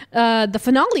 the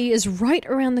finale is right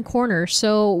around the corner.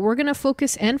 So we're going to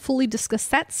focus and fully discuss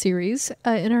that series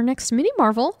in our next mini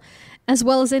Marvel, as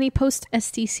well as any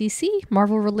post-SDCC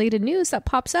Marvel-related news that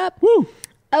pops up. Woo!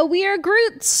 We are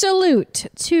Groot salute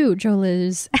to Joe,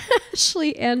 Liz,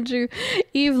 Ashley, Andrew,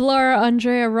 Eve, Laura,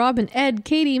 Andrea, Robin, Ed,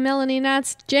 Katie, Melanie,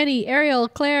 Nats, Jenny, Ariel,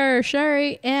 Claire,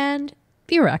 Sherry, and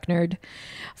the Arachnerd.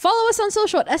 Follow us on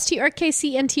social at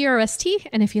STRKCNTRST.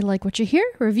 And if you like what you hear,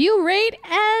 review, rate,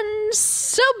 and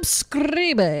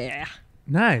subscribe.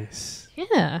 Nice.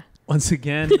 Yeah. Once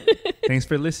again, thanks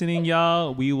for listening,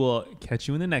 y'all. We will catch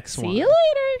you in the next one. See you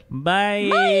later. Bye.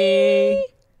 Bye.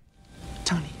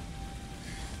 Tony,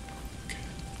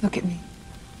 look at me.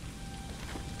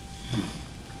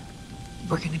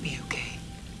 We're going to be okay.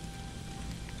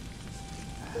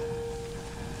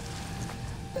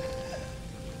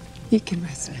 You can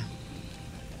rest now.